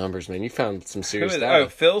lot of numbers, man. You found some Who serious is, data. oh,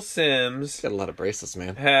 Phil Simms Got a lot of bracelets,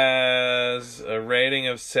 man. has a rating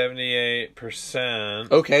of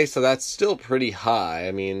 78%. Okay, so that's still pretty high.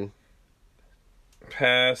 I mean...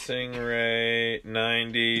 Passing rate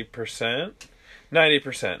 90%.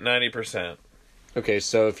 90%. Okay,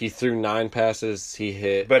 so if he threw 9 passes, he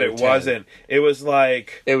hit. But or it 10. wasn't. It was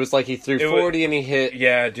like... It was like he threw 40 and he hit.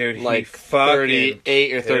 Yeah, dude. He like fucking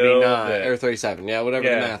 38 or 39 or 37. Yeah, whatever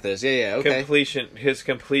the math is. Yeah, okay. His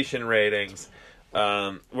completion ratings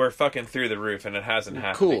were fucking through the roof, and it hasn't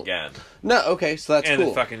happened again. No, okay, so that's and cool.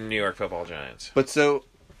 And the fucking New York Football Giants. But so,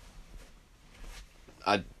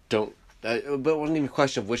 I don't. But it wasn't even a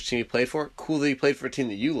question of which team he played for. Cool that he played for a team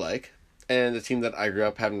that you like, and the team that I grew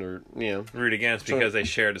up having to, root against because they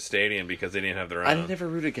shared a stadium because they didn't have their own. I never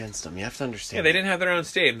root against them. You have to understand. Yeah, they didn't have their own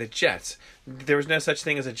stadium. The Jets. There was no such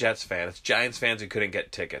thing as a Jets fan. It's Giants fans who couldn't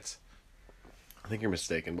get tickets. I think you're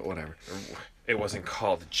mistaken, but whatever. It wasn't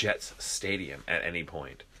called Jets Stadium at any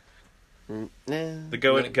point.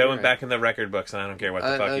 Going back in the record books, and I don't care what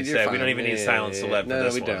the fuck you say. Fine. We don't even need silence celeb for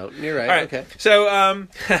this we one. don't. You're right. All right. Okay. So,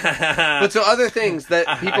 but so other things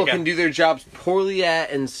that people can do their jobs poorly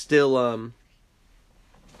at and still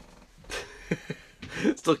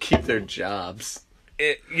still keep their jobs.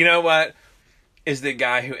 You know what? Is the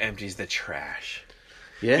guy who empties the trash.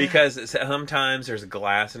 Yeah. Because sometimes there's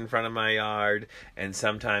glass in front of my yard, and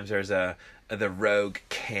sometimes there's the rogue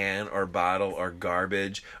can or bottle or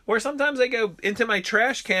garbage, or sometimes I go into my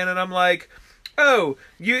trash can and I'm like, oh,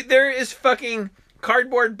 there is fucking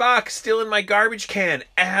cardboard box still in my garbage can,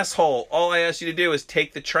 asshole. All I ask you to do is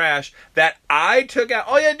take the trash that I took out.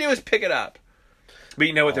 All you had to do is pick it up. But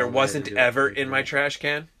you know what there wasn't ever in my trash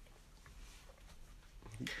can?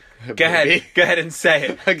 Go ahead and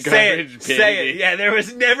say it. Say it. Yeah, there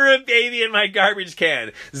was never a baby in my garbage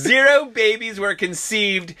can. 0 babies were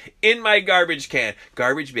conceived in my garbage can.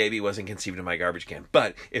 Garbage baby wasn't conceived in my garbage can.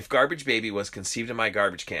 But if garbage baby was conceived in my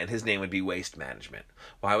garbage can, his name would be Waste Management.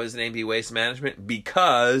 Why would his name be Waste Management?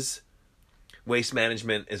 Because Waste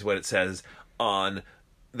Management is what it says on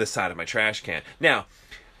the side of my trash can. Now,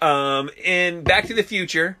 in Back to the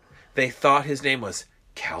Future, they thought his name was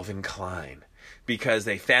Calvin Klein. Because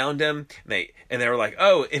they found him, and they were like,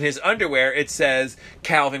 oh, in his underwear it says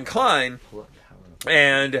Calvin Klein,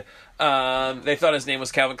 and they thought his name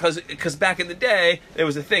was Calvin, because back in the day there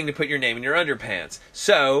was a thing to put your name in your underpants.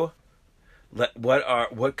 So,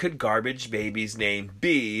 what could Garbage Baby's name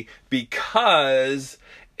be? Because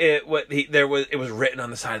it was written on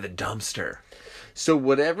the side of the dumpster. So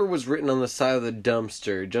whatever was written on the side of the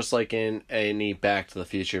dumpster, just like in any Back to the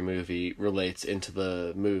Future movie, relates into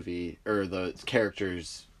the movie or the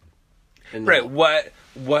characters. Right. What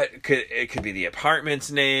could it could be the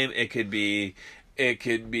apartment's name? It could be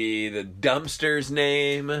the dumpster's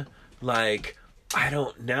name. Like, I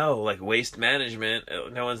don't know. Like Waste Management.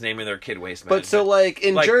 No one's naming their kid Waste Management. But so like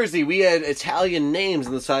in Jersey, we had Italian names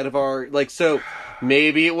on the side of our so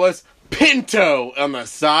maybe it was Pinto on the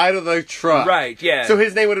side of the truck. Right, yeah. So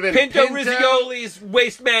his name would have been Pinto Rizzioli's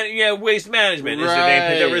Waste Management is the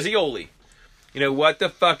name, Pinto Rizzioli. You know, what the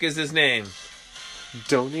fuck is his name?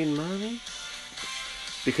 Don't need money?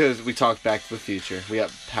 Because we talked Back to the Future. We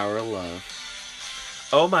got Power of Love.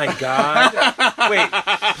 Oh my god. Wait,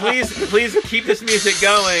 please keep this music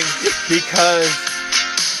going, because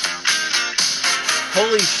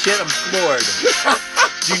holy shit, I'm floored.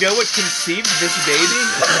 Do you know what conceived this baby?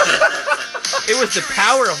 It was the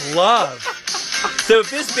power of love. So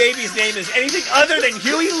if this baby's name is anything other than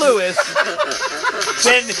Huey Lewis,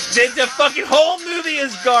 then the fucking whole movie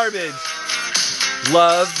is garbage.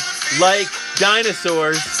 Love, like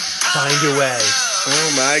dinosaurs, find a way.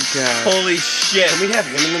 Oh my god. Holy shit. Can we have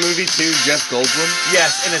him in the movie too, Jeff Goldblum?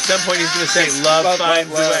 Yes, and at some point he's going to say, love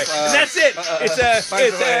finds a way. And that's it.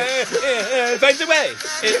 Finds a way.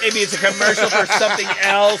 Maybe it's a commercial for something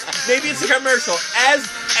else. Maybe it's a commercial. As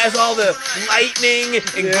all the lightning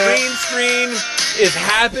and green screen is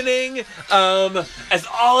happening, as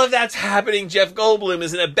all of that's happening, Jeff Goldblum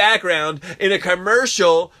is in the background in a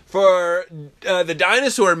commercial for the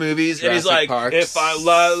dinosaur movies, and he's like, Parks, if I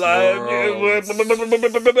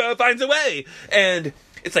finds a way, and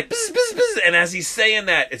it's like bzz, bzz, bzz. And as he's saying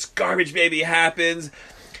that, it's Garbage Baby happens.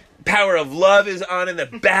 Power of Love is on in the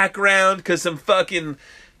background because some fucking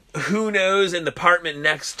who knows in the apartment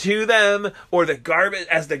next to them, or the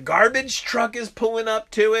garbage truck is pulling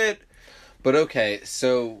up to it. But okay,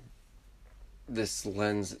 so this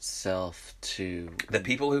lends itself to the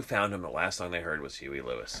people who found him. The last song they heard was Huey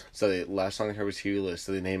Lewis. So the last song they heard was Huey Lewis.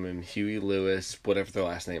 So they name him Huey Lewis, whatever their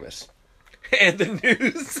last name is. And the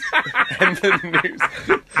News. And the News.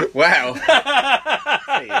 Wow.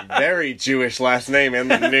 A very Jewish last name,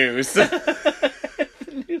 and the News. The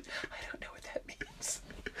News. I don't know what that means.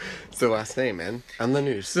 It's their last name, man. And the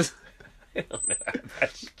News. I don't know how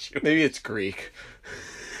that's Jewish. Maybe it's Greek.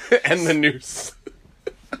 And the News.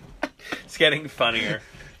 It's getting funnier.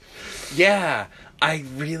 Yeah. I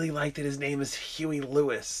really like that his name is Huey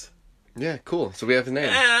Lewis. Yeah, cool. So we have his name.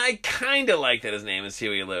 I kind of like that his name is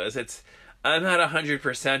Huey Lewis. I'm not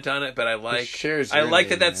 100% on it, but I like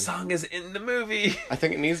that name, song is in the movie. I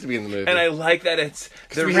think it needs to be in the movie. And I like that it's...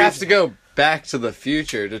 We have to go back to the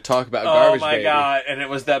future to talk about Garbage Baby. Oh my god, and it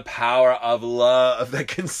was the power of love that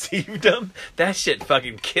conceived him. That shit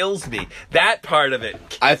fucking kills me. That part of it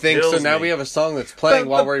I think so. Now me. we have a song that's playing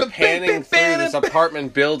while we're panning through this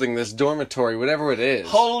apartment building, this dormitory, whatever it is.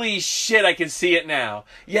 Holy shit, I can see it now.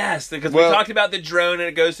 Yes, because we talked about the drone and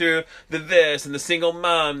it goes through the this and the single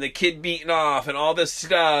mom, the kid beaten off and all this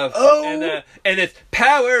stuff. Oh! And it's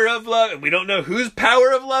power of love. And we don't know whose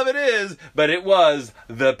power of love it is, but it was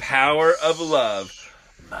the power of love.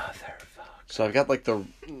 Motherfucker. So I've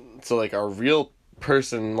got our real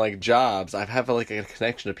person like jobs. I have like a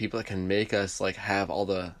connection to people that can make us like have all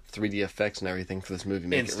the 3D effects and everything for this movie.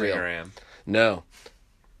 Make it real. Instagram. No.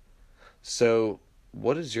 So,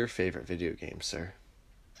 what is your favorite video game, sir?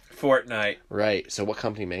 Fortnite. Right. So, what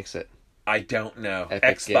company makes it? I don't know.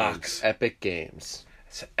 Epic Xbox. Games. Epic Games.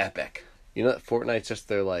 It's epic. You know that Fortnite's just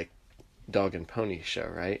their like dog and pony show,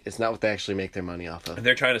 right? It's not what they actually make their money off of. And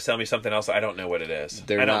they're trying to sell me something else. I don't know what it is.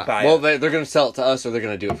 They're I don't not. buy Well, it. they're going to sell it to us, or they're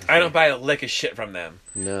going to do it for free. I don't buy a lick of shit from them.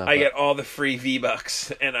 No. I get all the free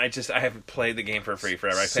V-Bucks, and I haven't played the game for free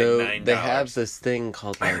forever. I paid $9. They have this thing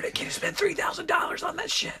called... I heard a kid who spent $3,000 on that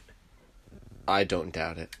shit. I don't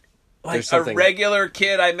doubt it. Like a regular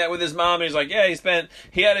kid I met with his mom, and he's like, yeah,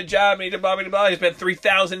 he had a job, and he did blah, blah, blah. He spent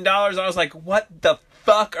 $3,000, and I was like, what the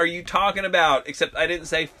fuck are you talking about? Except I didn't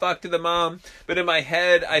say fuck to the mom, but in my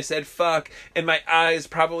head I said fuck, and my eyes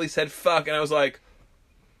probably said fuck, and I was like,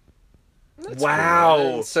 wow.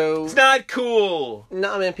 Cool. So it's not cool.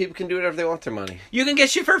 No, man, people can do whatever they want with their money. You can get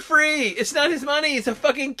shit for free. It's not his money. It's a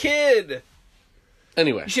fucking kid.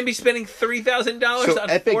 Anyway, you shouldn't be spending $3,000 on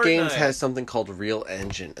Epic Fortnite. Games has something called Real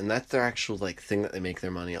Engine, and that's their actual like thing that they make their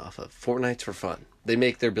money off of. Fortnite's for fun. They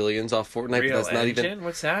make their billions off Fortnite, Real but that's not Engine? even.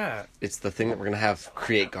 What's that? It's the thing that we're gonna have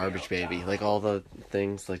create Garbage Baby. Like all the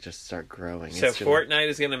things like just start growing. So Fortnite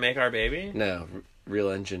is gonna make our baby? No,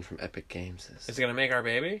 Real Engine from Epic Games is. It's gonna make our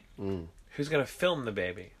baby? Mm. Who's gonna film the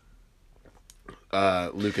baby?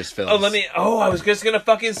 Lucasfilm. I was just gonna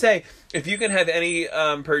fucking say, if you can have any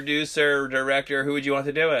producer, director, who would you want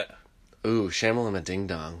to do it? Ooh, Shamalama Ding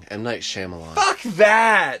Dong. M. Night Shyamalan. Fuck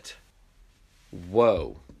that!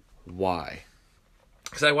 Whoa. Why?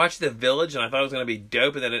 Because I watched The Village and I thought it was going to be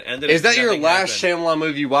dope, and then it ended up... Is that your last happened. Shyamalan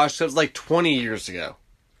movie you watched? It was like 20 years ago.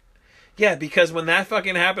 Yeah, because when that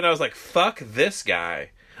fucking happened, I was like, fuck this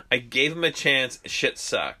guy. I gave him a chance. Shit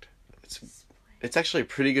sucked. It's actually a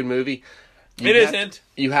pretty good movie.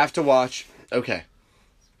 You have to watch... Okay.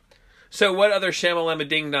 So what other Shamalama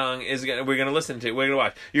Ding Dong we're going to listen to? We're going to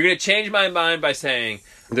watch. You're going to change my mind by saying...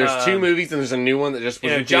 There's two movies and there's a new one that just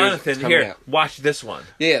was Jonathan, here, watch this one.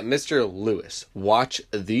 Yeah, Mr. Lewis. Watch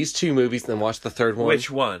these two movies and then watch the third one. Which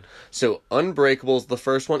one? So, Unbreakable's the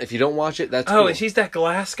first one. If you don't watch it, that's cool. Oh, is he's that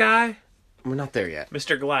glass guy? We're not there yet.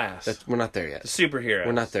 Mr. Glass. We're not there yet. The superhero.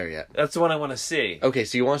 We're not there yet. That's the one I want to see. Okay,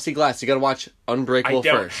 so you want to see Glass. You got to watch Unbreakable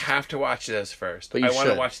first. I don't have to watch this first. But I want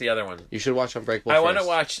to watch the other one. You should watch Unbreakable first. I want to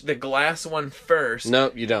watch the Glass one first. No,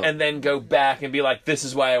 you don't. And then go back and be like, this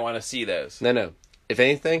is why I want to see those. No. If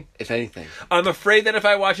anything. I'm afraid that if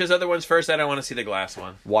I watch those other ones first, I don't want to see the Glass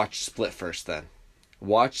one. Watch Split first, then.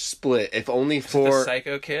 Watch Split, if only for... The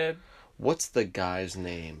Psycho Kid? What's the guy's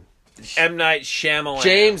name? M. Night Shyamalan.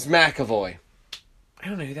 James McAvoy. I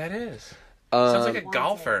don't know who that is. Sounds like a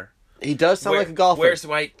golfer. He does sound like a golfer. Wears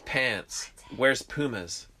white pants. Wears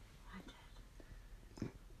Pumas.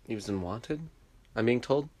 He was in Wanted? I'm being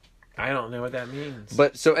told? I don't know what that means.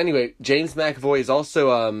 But, so anyway, James McAvoy is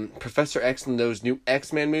also Professor X in those new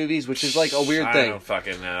X-Men movies, which is like a weird thing. I don't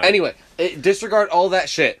fucking know. Anyway, disregard all that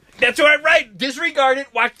shit. That's right. Disregard it.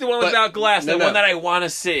 Watch the one without Glass. The one that I want to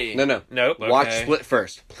see. No. Nope. Okay. Watch Split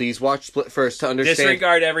first. Please watch Split first to understand.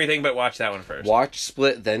 Disregard everything, but watch that one first. Watch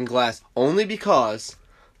Split, then Glass. Only because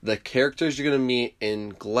the characters you're going to meet in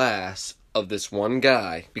Glass of this one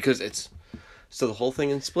guy, because it's... So the whole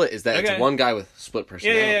thing in Split is that it's one guy with split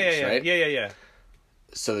personalities, right? Yeah.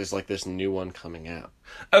 So there's like this new one coming out.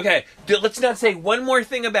 Okay, let's not say one more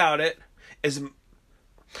thing about it.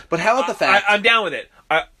 But how about the fact... I'm down with it.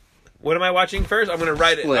 What am I watching first? I'm going to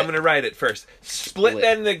write it. Split. I'm going to write it first. Split,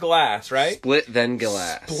 then the Glass, right? Split, then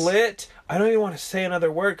Glass. Split. I don't even want to say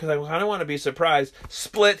another word because I kind of want to be surprised.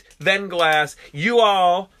 Split, then Glass. You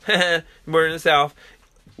all, we're in the South,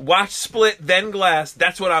 watch Split, then Glass.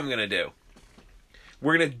 That's what I'm going to do.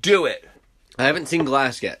 We're going to do it. I haven't seen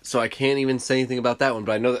Glass yet, so I can't even say anything about that one,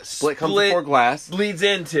 but I know that Split comes before Glass. Leads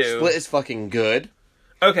into... Split is fucking good.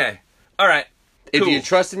 Okay. All right. If Cool. you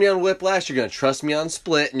trusted me on Whiplash, you're gonna trust me on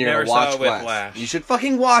Split, and you're Never gonna watch saw Glass. Whiplash. You should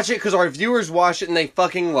fucking watch it because our viewers watched it and they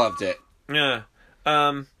fucking loved it. Yeah.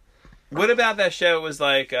 What about that show? It was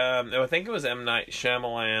like, I think it was M. Night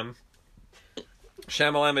Shyamalan.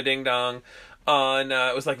 Shyamalama Ding Dong. On,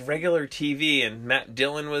 it was like regular TV, and Matt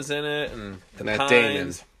Dillon was in it, and the Matt Pines.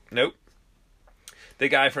 Damon. Nope. The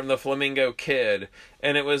guy from the Flamingo Kid,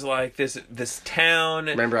 and it was like this town.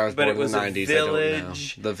 Remember, I was but born it was in the a 90s. village. I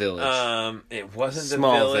don't know. The Village. It wasn't the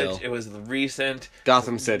Smallville. village. It was recent.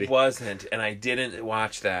 Gotham City. It wasn't, and I didn't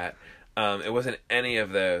watch that. It wasn't any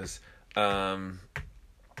of those.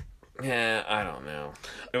 Yeah, I don't know.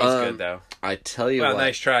 It was good though. I tell you Well, what.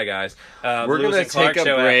 nice try, guys. We're Lewis gonna and Clark take a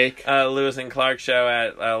show break. Lewis and Clark show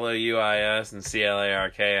at LOUIS and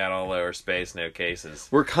CLARK at all lower space, no cases.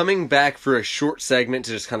 We're coming back for a short segment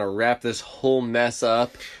to just kind of wrap this whole mess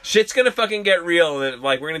up. Shit's gonna fucking get real, and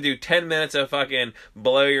like we're gonna do 10 minutes of fucking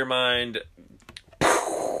blow your mind.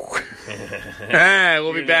 We'll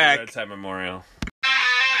be Unity back. Roadside Memorial.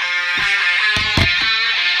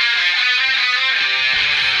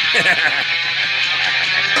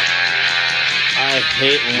 I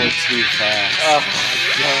hate when we're too fast. Oh,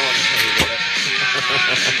 I don't hate it.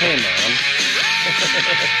 Hey, Mom.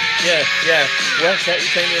 Yeah. What's that you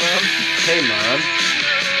saying to your mom? Hey, Mom.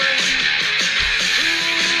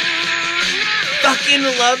 Fucking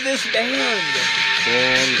love this band.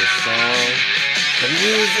 And the song. The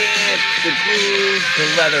music, the groove, the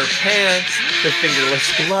leather pants, the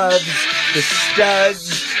fingerless gloves, the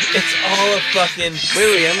studs. It's all a fucking.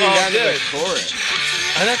 Wait, I'm all down to good. the chorus.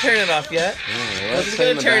 I'm not turning it off yet. Oh, I'm just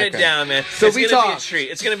gonna turn it down, man. So it's we gonna be a talked.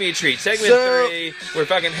 treat. It's gonna be a treat. Segment So- 3. We're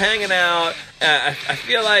fucking hanging out. I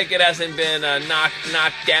feel like it hasn't been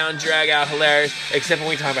knocked down, drag out, hilarious. Except when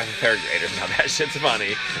we talk about the third graders. Now that shit's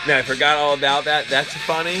funny. Now I forgot all about that. That's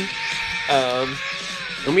funny.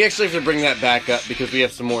 And we actually have to bring that back up because we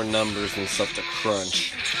have some more numbers and stuff to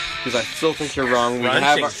crunch. Because I still think you're wrong. We have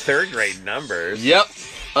Crunching our... third grade numbers. Yep.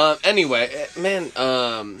 Anyway, man,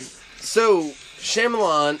 so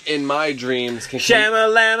Shyamalan in my dreams can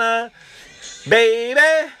Shamalama, baby.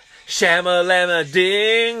 Shamalama,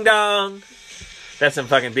 ding dong. That's some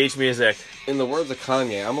fucking beach music. in the words of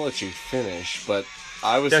Kanye, I'm gonna let you finish, but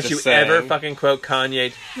I was Don't just you saying, ever fucking quote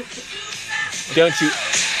Kanye. Don't you?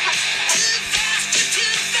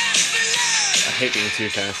 I hate being too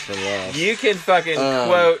fast for love. You can fucking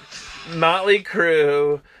quote Motley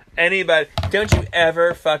Crue, anybody. Don't you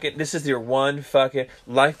ever fucking. This is your one fucking.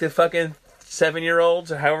 Like the fucking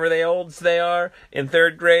 7-year-olds or however they are in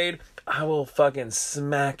third grade. I will fucking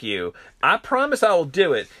smack you. I promise I will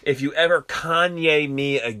do it if you ever Kanye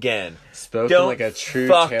me again. Spoken Don't like a true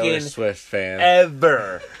fucking Taylor Swift fan.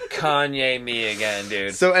 Ever Kanye me again,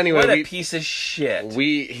 dude. So anyway, what a piece of shit.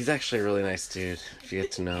 he's actually a really nice dude, if you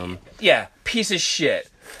get to know him. Yeah, piece of shit.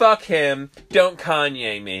 Fuck him. Don't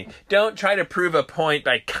Kanye me. Don't try to prove a point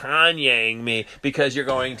by Kanyeing me because you're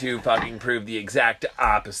going to fucking prove the exact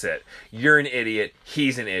opposite. You're an idiot.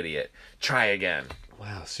 He's an idiot. Try again.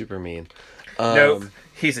 Wow, super mean. Nope.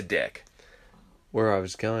 He's a dick. Where I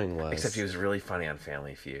was going was... Except he was really funny on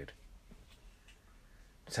Family Feud.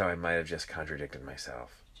 So I might have just contradicted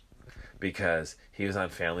myself. Because he was on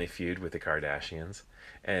Family Feud with the Kardashians.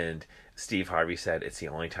 And Steve Harvey said it's the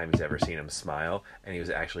only time he's ever seen him smile. And he was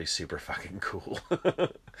actually super fucking cool.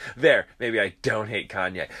 There. Maybe I don't hate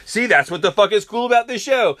Kanye. See, that's what the fuck is cool about this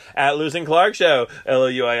show. At Lewis and Clark Show.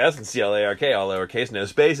 LOUIS and CLARK. All lowercase, no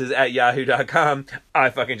spaces. At yahoo.com.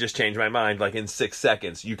 I fucking just changed my mind like in 6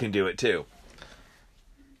 seconds. You can do it too.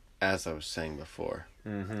 As I was saying before,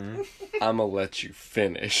 I'm gonna let you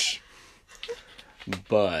finish.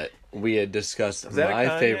 But we had discussed that a my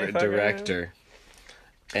Kanye favorite fucking director,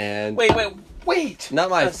 and Wait.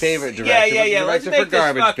 not my favorite director, Yeah. but Let's the director make for this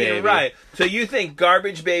Garbage fucking Baby. right. So you think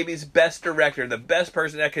Garbage Baby's best director, the best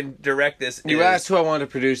person that can direct this, You is asked who I wanted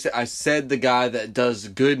to produce it. I said the guy that does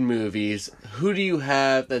good movies. Who do you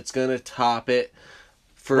have that's gonna top it?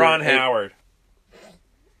 For Ron Howard?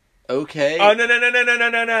 Okay. Oh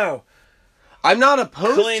no! I'm not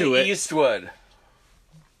opposed Clint to it. Eastwood.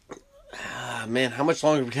 Ah, man, how much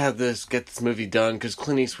longer do we have get this movie done? Because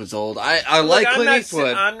Clint Eastwood's old. I like Look, Clint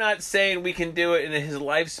Eastwood. I'm not saying we can do it in his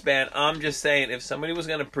lifespan. I'm just saying if somebody was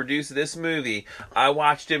going to produce this movie, I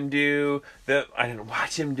watched him do I didn't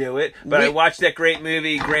watch him do it, but I watched that great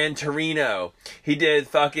movie Gran Torino. He did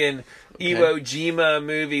fucking Iwo Jima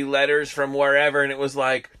movie Letters from Wherever, and it was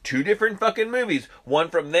like 2 different fucking movies. One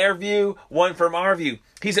from their view, one from our view.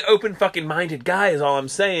 He's an open fucking minded guy is all I'm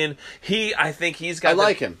saying. I think he's got I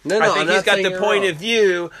like him. No, I I'm think not he's got saying the you're point wrong. of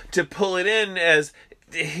view to pull it in as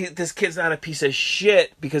this kid's not a piece of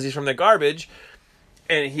shit because he's from the garbage.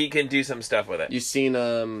 and he can do some stuff with it. You seen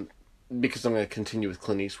because I'm going to continue with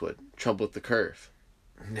Clint Eastwood, Trouble with the Curve.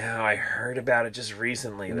 No, I heard about it just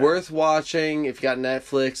recently. Though. Worth watching if you got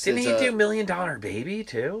Netflix. Didn't he do $1 Million Baby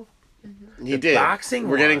too? He did. Boxing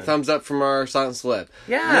We're getting one. thumbs up from our silent celeb.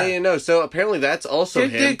 Yeah. Yeah, no. So apparently that's also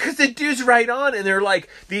him. Because the dude's right on, and they're like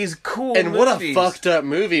these cool And movies. what a fucked up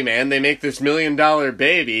movie, man. They make this $1 Million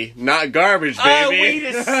Baby, not Garbage Baby. Oh, wait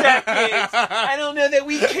a second. I don't know that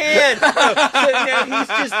we can. Oh, so now he's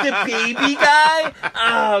just the baby guy?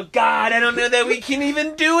 Oh, God, I don't know that we can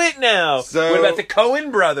even do it now. So- what about the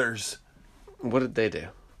Coen brothers? What did they do?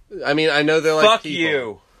 I mean, I know they're like Fuck people.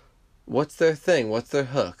 you. What's their thing? What's their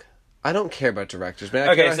hook? I don't care about directors, man.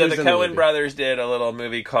 I care Okay, about so who's the in Coen movie. brothers did a little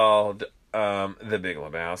movie called The Big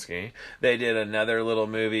Lebowski. They did another little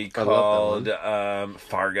movie I love called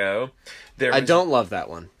Fargo. There I was- don't love that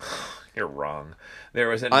one. You're wrong. There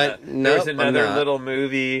was, Nope, another I'm not. little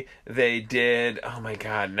movie they did. Oh my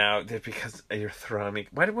God! Now because you're throwing me.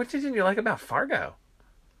 What didn't you like about Fargo?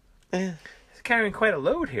 It's carrying quite a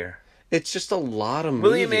load here. It's just a lot of movies.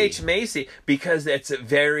 William H. Macy, because it's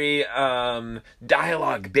very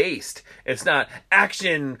dialogue based. It's not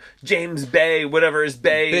action. James Bay, whatever is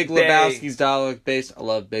Bay. Big Bay. Lebowski's dialogue based. I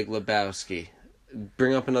love Big Lebowski.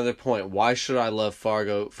 Bring up another point. Why should I love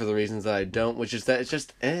Fargo for the reasons that I don't? Which is that it's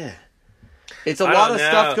just It's a I lot don't of know.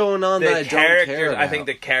 stuff going on The that I don't care characters- about. I think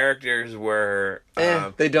the characters were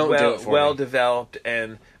they don't do it for well me. developed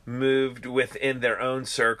and moved within their own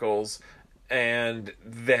circles, and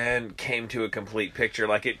then came to a complete picture.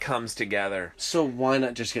 Like it comes together. So why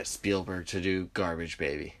not just get Spielberg to do Garbage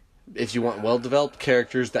Baby? If you want well-developed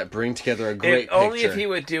characters that bring together a great picture. Only if he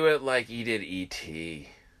would do it like he did E.T.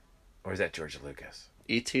 Or is that George Lucas?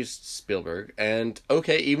 E.T.'s Spielberg, and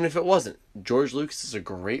okay, even if it wasn't, George Lucas is a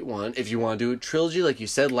great one. If you want to do a trilogy, like you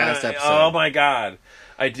said last episode. Oh my God.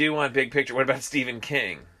 I do want big picture. What about Stephen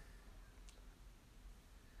King?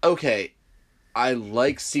 Okay, I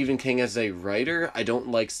like Stephen King as a writer. I don't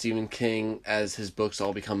like Stephen King as his books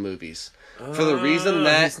all become movies. For the reason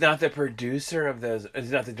that... He's not the producer of those.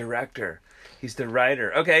 He's not the director. He's the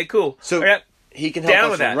writer. Okay, cool. So Okay. he can Down help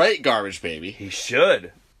with us that. write Garbage Baby. He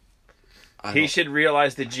should. I He don't- should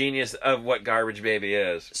realize the genius of what Garbage Baby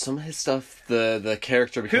is. Some of his stuff, the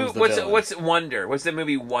character becomes the villain. What's Wonder? What's the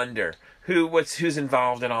movie Wonder? Who's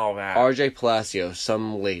involved in all that? R.J. Palacio,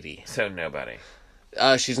 some lady. So nobody.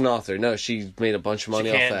 She's an author. No, she made a bunch of money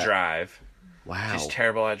She off can't that. drive. Wow. She's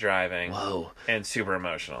terrible at driving. Whoa. And super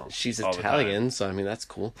emotional. She's all the Italian, time. so I mean that's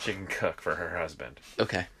cool. She can cook for her husband.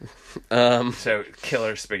 Okay. So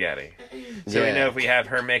killer spaghetti. So we Yeah. know if we have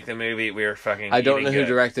her make the movie, we're fucking. I don't eating know who good.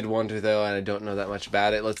 directed Wonder though, and I don't know that much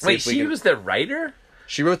about it. Let's see Wait, if we she can... was the writer?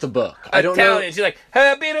 She wrote the book. I don't know. Italian. She's like,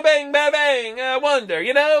 hey, bada bang, bada bang, Wonder.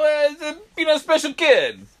 Special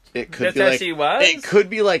kid. It could That's be how like she was? It could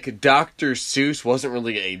be like Dr. Seuss wasn't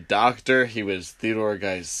really a doctor. He was Theodore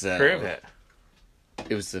Geisel. Prove it.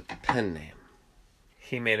 It was a pen name.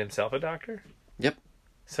 He made himself a doctor? Yep.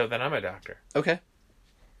 So then I'm a doctor. Okay.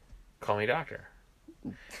 Call me doctor.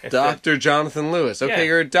 It's Dr. Jonathan Lewis. Okay, Yeah.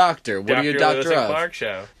 you're a doctor. the What are you a Dr. Lewis doctor and of? Clark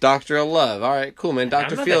show. Doctor of Love. All right, cool, man.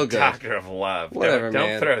 Doctor I'm not Feelgood. the doctor of love. Whatever, don't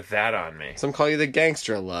man. throw that on me. Some call you the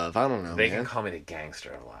gangster of love. I don't know, They man. can call me the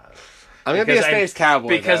gangster of love. I'm gonna be a Because space cowboy.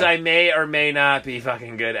 Because though. I may or may not be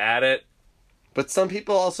fucking good at it. But some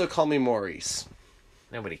people also call me Maurice.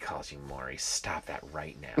 Nobody calls you Maury. Stop that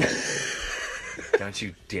right now. Don't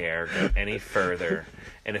you dare go any further.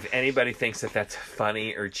 And if anybody thinks that that's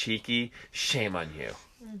funny or cheeky, shame on you.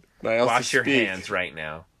 I also Wash your speak hands right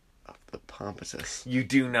now. of the pompatus You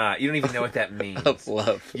do not. You don't even know what that means. of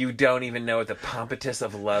love. You don't even know what the pompatus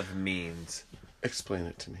of love means. Explain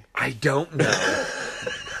it to me. I don't know.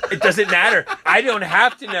 It doesn't matter. I don't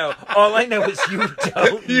have to know. All I know is you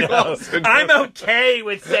don't You know. also don't. I'm okay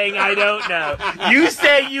with saying I don't know. You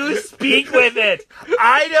say you speak with it.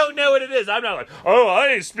 I don't know what it is. I'm not like, oh,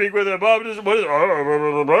 I speak with it. What is it?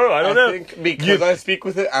 I don't know. I think because I speak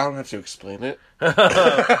with it, I don't have to explain it. That's what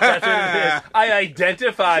it is. I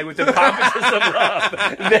identify with the pompatus of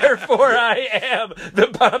love. Therefore, I am the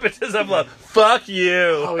pompatus of love. Fuck you.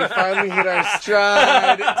 Oh, we finally hit our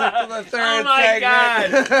stride. It took to the third Oh my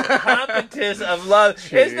segment. God! Pompatus of love.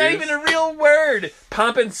 It's not Jeez. even a real word.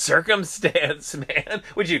 Pomp and circumstance, man.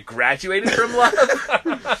 Would you graduated from love?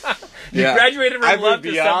 You Yeah. graduated from I love moved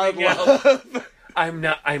to beyond something else. love.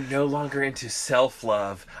 I'm no longer into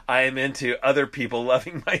self-love. I am into other people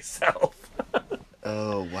loving myself.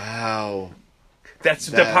 Oh, wow. That's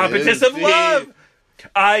the That pompatus is of deep. love.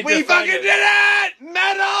 We fucking did it!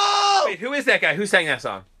 Metal! Wait, who is that guy? Who sang that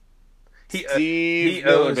song? Steve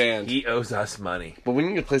Miller Band. He owes us money. But we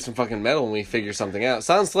need to play some fucking metal when we figure something out.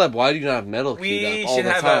 Silent Celeb, why do you not have metal queued up all the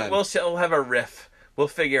time? We'll have a riff. We'll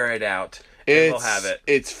figure it out. We'll have it.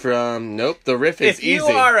 It's from... Nope, the riff is easy. If you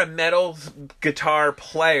are a metal guitar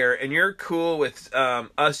player and you're cool with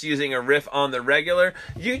us using a riff on the regular,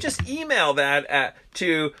 you just email that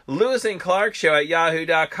to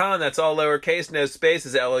lewisandclarkshow@yahoo.com. That's all lowercase, no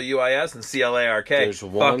spaces, LOUIS and CLARK. There's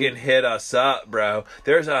one... Fucking hit us up, bro.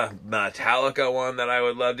 There's a Metallica one that I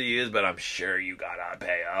would love to use, but I'm sure you gotta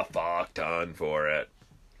pay a fuck ton for it.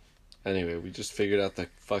 Anyway, we just figured out the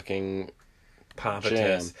fucking...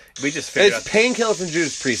 Pompatus. We just figured out... Painkiller from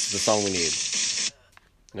Judas Priest is the song we need.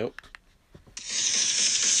 Nope.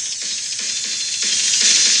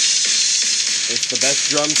 It's the best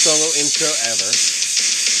drum solo intro ever.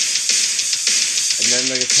 And then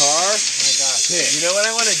the guitar... Oh my gosh. You know what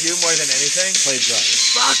I want to do more than anything? Play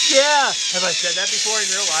drums. Fuck yeah! Have I said that before in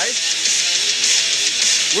real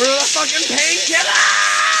life? We're the fucking painkiller!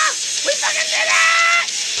 We fucking did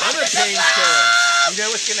it! I'm a painkiller. You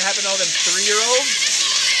know what's going to happen to all them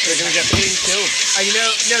 3-year-olds? They're going to get pain-killed.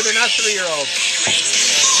 No, they're not 3-year-olds.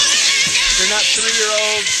 They're not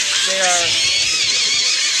 3-year-olds. They're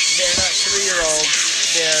not 3-year-olds.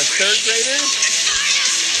 They're third graders.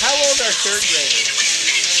 How old are third graders?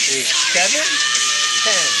 7?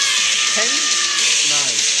 10. 10?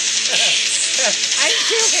 9. I'm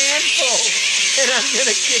 2 handfuls, and I'm going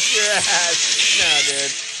to kick your ass. No,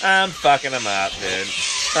 dude. I'm fucking them up, dude.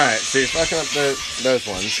 Alright, so you're fucking up those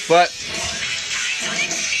ones. But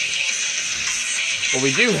what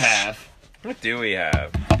we do have... What do we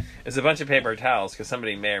have? It's a bunch of paper towels, because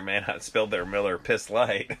somebody may or may not spilled their Miller Piss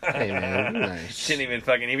Light. Hey, man, nice. Didn't even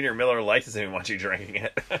fucking... Even your Miller Light doesn't even want you drinking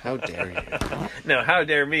it. How dare you? No, how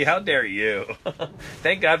dare me? How dare you?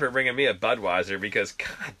 Thank God for bringing me a Budweiser, because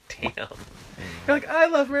god damn. You're like, I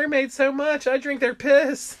love mermaids so much, I drink their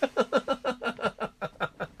piss.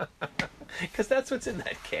 Because that's what's in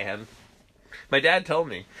that can. My dad told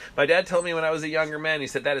me. My dad told me when I was a younger man, he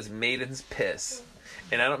said that is maiden's piss.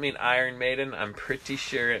 And I don't mean Iron Maiden. I'm pretty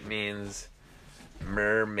sure it means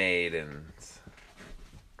mermaidens.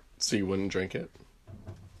 So you wouldn't drink it?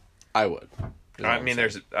 I would. I mean,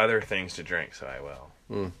 there's other things to drink, so I will.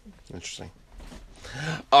 Interesting.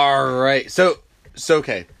 Alright, so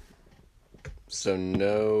okay. So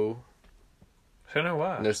no... So no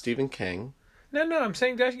what? No Stephen King. No, I'm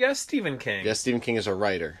saying yes, Stephen King. Yes, Stephen King is a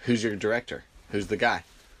writer. Who's your director? Who's the guy?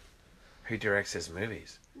 Who directs his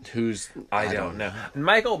movies? I don't know.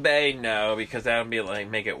 Michael Bay, no, because that would be like,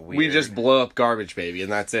 make it weird. We just blow up Garbage Baby, and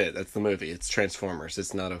that's it. That's the movie. It's Transformers.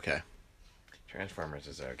 It's not okay. Transformers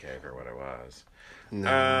is okay for what it was.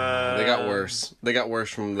 No, they got worse. They got worse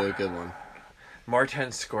from the good one. Martin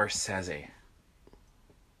Scorsese.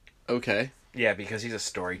 Okay. Yeah, because he's a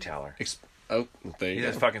storyteller. There you He's go.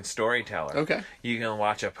 a fucking storyteller. Okay. You can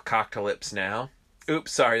watch Apocalypse Now.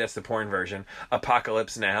 Oops, sorry, that's the porn version.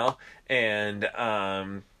 Apocalypse Now, and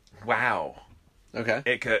wow. Okay.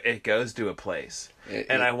 It goes to a place,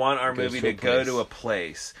 and I want our movie to go to a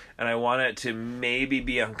place, and I want it to maybe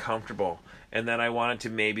be uncomfortable, and then I want it to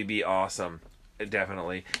maybe be awesome,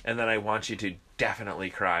 definitely, and then I want you to definitely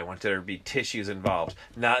cry. I want there to be tissues involved,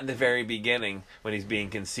 not in the very beginning when he's being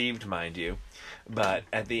conceived, mind you, but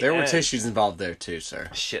at the end. There were tissues involved there too, sir.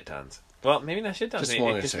 Shit tons. Well, maybe not shit tons. Just Maybe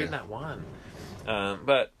one or it could two. be not one.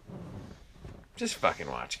 But just fucking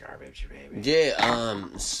watch Garbage Baby. Yeah.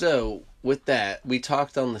 So with that, we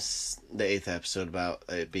talked on the 8th episode about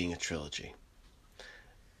it being a trilogy.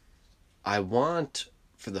 I want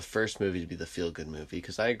for the first movie to be the feel-good movie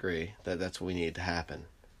because I agree that that's what we need to happen.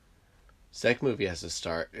 Second movie has to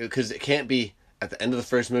start because it can't be at the end of the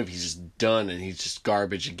first movie he's just done and he's just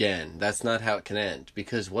garbage again. That's not how it can end.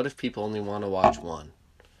 Because what if people only want to watch one?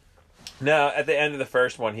 No, at the end of the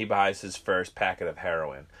first one, he buys his first packet of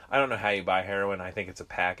heroin. I don't know how you buy heroin. I think it's a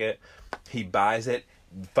packet. He buys it,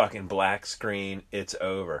 fucking black screen, it's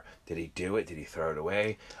over. Did he do it? Did he throw it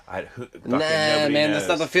away? Nah, man, knows. That's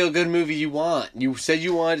not the feel-good movie you want. You said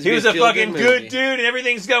you wanted to He be was a a fucking feel-good good movie. dude, and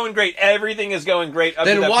everything's going great. Everything is going great up to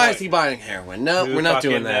Then that why point. is he buying heroin? No, Who we're not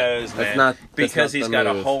doing fucking that. knows, That's man? not Because the he's got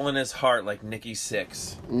a move. hole in his heart like Nikki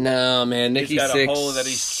Sixx. No, man, Nikki He's got Sixx. a hole that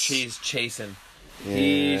he's chasing.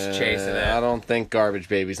 He's chasing it. I don't think Garbage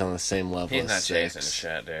Baby's on the same level He's as not Sixx. chasing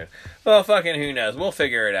shit, dude. Well, fucking who knows? We'll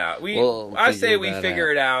figure it out. I say we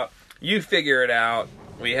figure it out. You figure it out.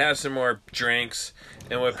 We have some more drinks,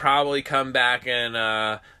 and we'll probably come back in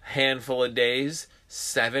a handful of days,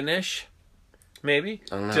 7-ish, maybe.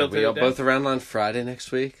 I don't know. Till We all the both around on Friday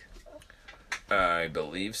next week? I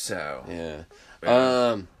believe so. Yeah.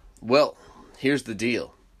 Well, here's the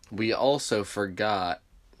deal. We also forgot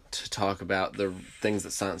to talk about the things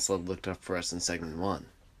that Silent Slug looked up for us in segment 1.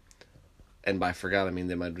 And by forgot, I mean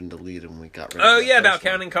they might have been deleted when we got rid of Oh, the yeah, first about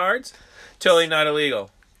one. counting cards? Totally not illegal.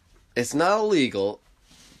 It's not illegal,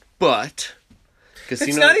 but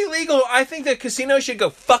It's not illegal. I think that casinos should go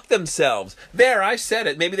fuck themselves. There, I said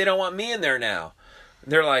it. Maybe they don't want me in there now.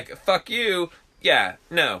 They're like, fuck you. Yeah,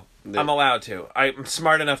 no, I'm allowed to. I'm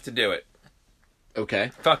smart enough to do it.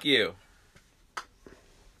 Okay. Fuck you.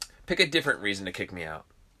 Pick a different reason to kick me out.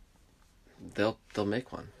 They'll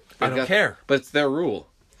make one. I don't care. But it's their rule.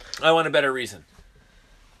 I want a better reason.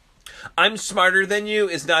 I'm smarter than you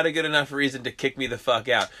is not a good enough reason to kick me the fuck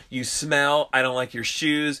out. You smell. I don't like your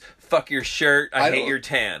shoes. Fuck your shirt. I hate your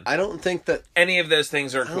tan. I don't think that Any of those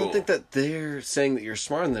things are cool. I don't think that they're saying that you're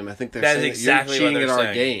smarter than them. I think they're That is saying exactly that you're what cheating they're at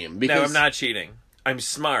our saying. game. Because, No, I'm not cheating. I'm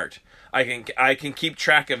smart. I can keep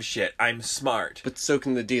track of shit. I'm smart. But so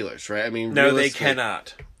can the dealers, right? I mean, No, they realistically,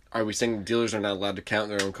 cannot. Are we saying dealers are not allowed to count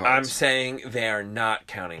their own cards? I'm saying they are not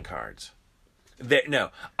counting cards.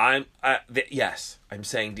 Yes, I'm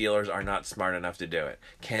saying dealers are not smart enough to do it.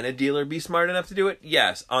 Can a dealer be smart enough to do it?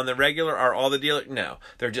 Yes. On the regular, are all the dealers? No,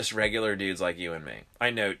 they're just regular dudes like you and me. I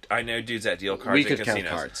know dudes that deal cards we in could casinos. count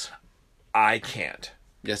cards. I can't.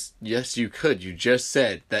 Yes, you could. You just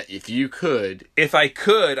said that if you could, If I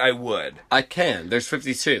could, I would. I can. There's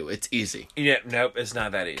 52. It's easy. Yeah, nope, it's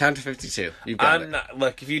not that easy. Count to 52. You've got it. Not.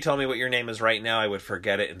 Look, if you told me what your name is right now, I would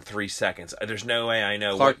forget it in 3 seconds. There's no way I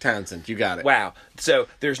know. Clark Townsend. You got it. Wow. So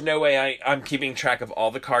there's no way I'm keeping track of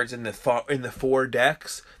all the cards in the 4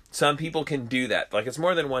 decks. Some people can do that. Like, it's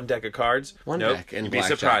more than one deck of cards. One Nope. deck in You'd be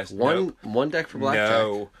blackjack. surprised. Nope. One deck for blackjack.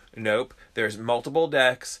 No. Nope. There's multiple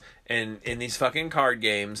decks in these fucking card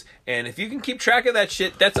games, and if you can keep track of that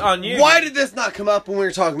shit, that's on you. Why did this not come up when we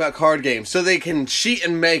were talking about card games? So they can cheat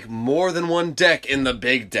and make more than one deck in the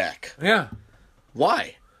big deck. Yeah.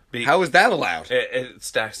 Why? How is that allowed? It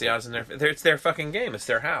stacks the odds in their... It's their fucking game. It's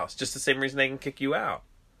their house. Just the same reason they can kick you out.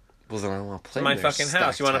 Well, then I want to play My in their fucking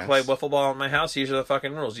house. You want to play wiffle ball at my house? These are the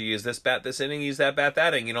fucking rules. You use this bat this inning, use that bat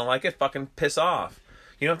that inning. You don't like it? Fucking piss off.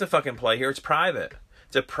 You don't have to fucking play here. It's private.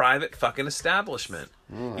 It's a private fucking establishment.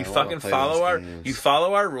 You fucking follow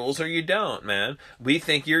our rules or you don't, man. We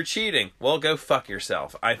think you're cheating. Well, go fuck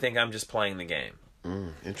yourself. I think I'm just playing the game.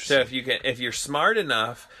 Interesting. So if you're smart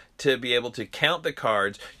enough to be able to count the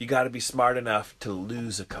cards, you got to be smart enough to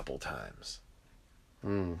lose a couple times.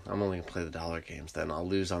 I'm only gonna play the dollar games. Then I'll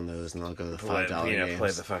lose on those, and I'll go to the $5 games.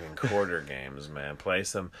 Play the fucking quarter games, man.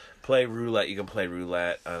 Play roulette. You can play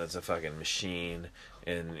roulette. It's a fucking machine,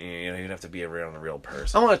 and you don't have to be around a real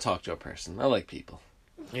person. I want to talk to a person. I like people.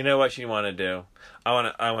 You know what you want to do? I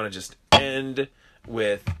want to just end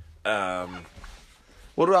with.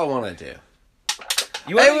 What do I want to do?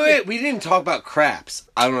 You Wait. We didn't talk about craps.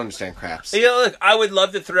 I don't understand craps. Yeah, look, I would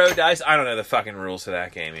love to throw dice. I don't know the fucking rules to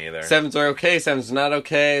that game either. Sevens are okay. Sevens are not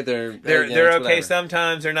okay. They're okay whatever.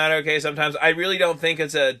 sometimes. They're not okay sometimes. I really don't think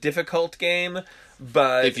it's a difficult game,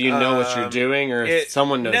 but if you know what you're doing, or if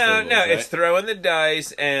someone knows. No, the rules, right? it's throwing the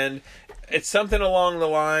dice, and it's something along the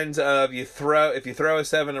lines of if you throw a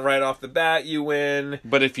 7 right off the bat, you win.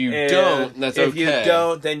 But if you don't, that's okay. If you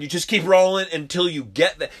don't, then you just keep rolling until you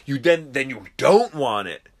get that. Then you don't want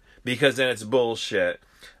it, because then it's bullshit.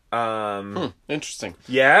 Interesting.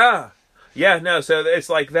 Yeah. No. So it's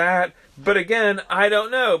like that. But again, I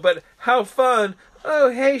don't know. But how fun!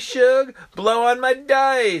 Oh, hey, Shug, blow on my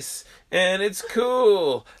dice. And it's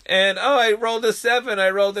cool. And, I rolled a 7. I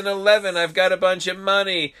rolled an 11. I've got a bunch of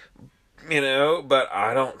money. But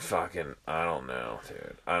I don't know,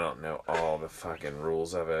 dude. I don't know all the fucking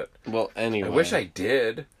rules of it. Well, anyway. I wish I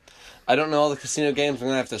did. I don't know all the casino games. I'm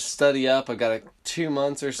going to have to study up. I've got 2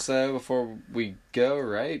 months or so before we go,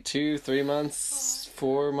 right? 2, 3 months,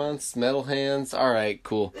 4 months, metal hands. All right,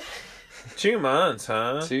 cool. 2 months,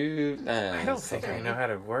 huh? I don't think I know how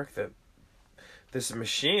to work this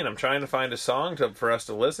machine. I'm trying to find a song for us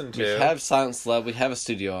to listen to. We have Silent Slug. We have a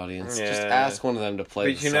studio audience. Yeah. Just ask one of them to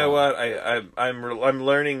play. But you know what? I'm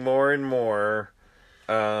learning more and more.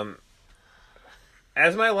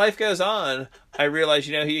 As my life goes on, I realize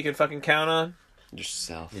who you can fucking count on?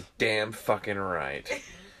 Yourself. You're damn fucking right,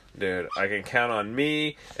 dude. I can count on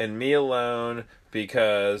me and me alone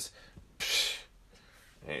because.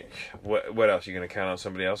 What else? You gonna count on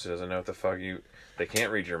somebody else who doesn't know what the fuck you? They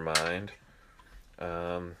can't read your mind.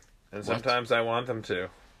 And sometimes I want them to.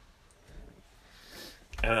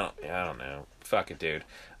 I don't know. Fuck it, dude.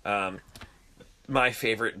 My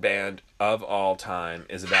favorite band of all time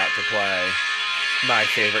is about to play my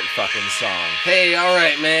favorite fucking song. Hey,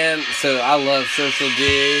 alright, man. So, I love Social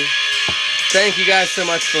D. Thank you guys so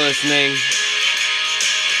much for listening.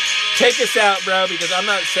 Take us out, bro, because I'm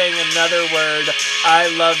not saying another word. I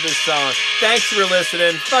love this song. Thanks for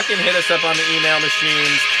listening. Fucking hit us up on the email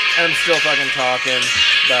machines. And I'm still fucking talking,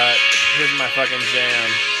 but here's my fucking jam.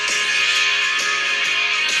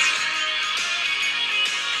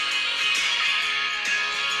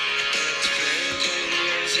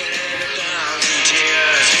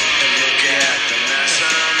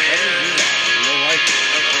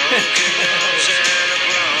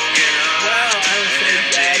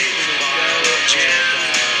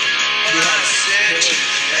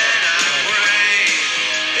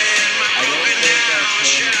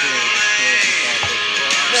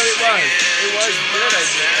 It was good, I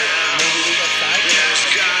guess. Maybe we got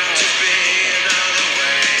sidetracked.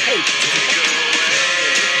 Hey,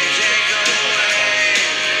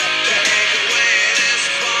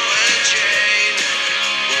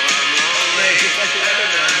 just like the other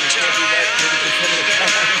one, you can't be right 30% of the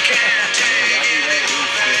time. Yeah,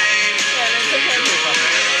 and sometimes you're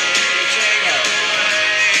fucking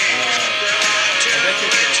I bet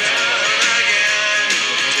you're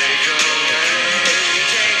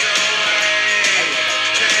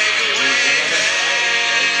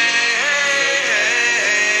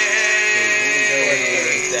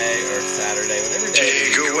Saturday, whatever day.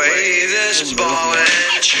 Take away this ball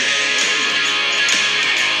and chain.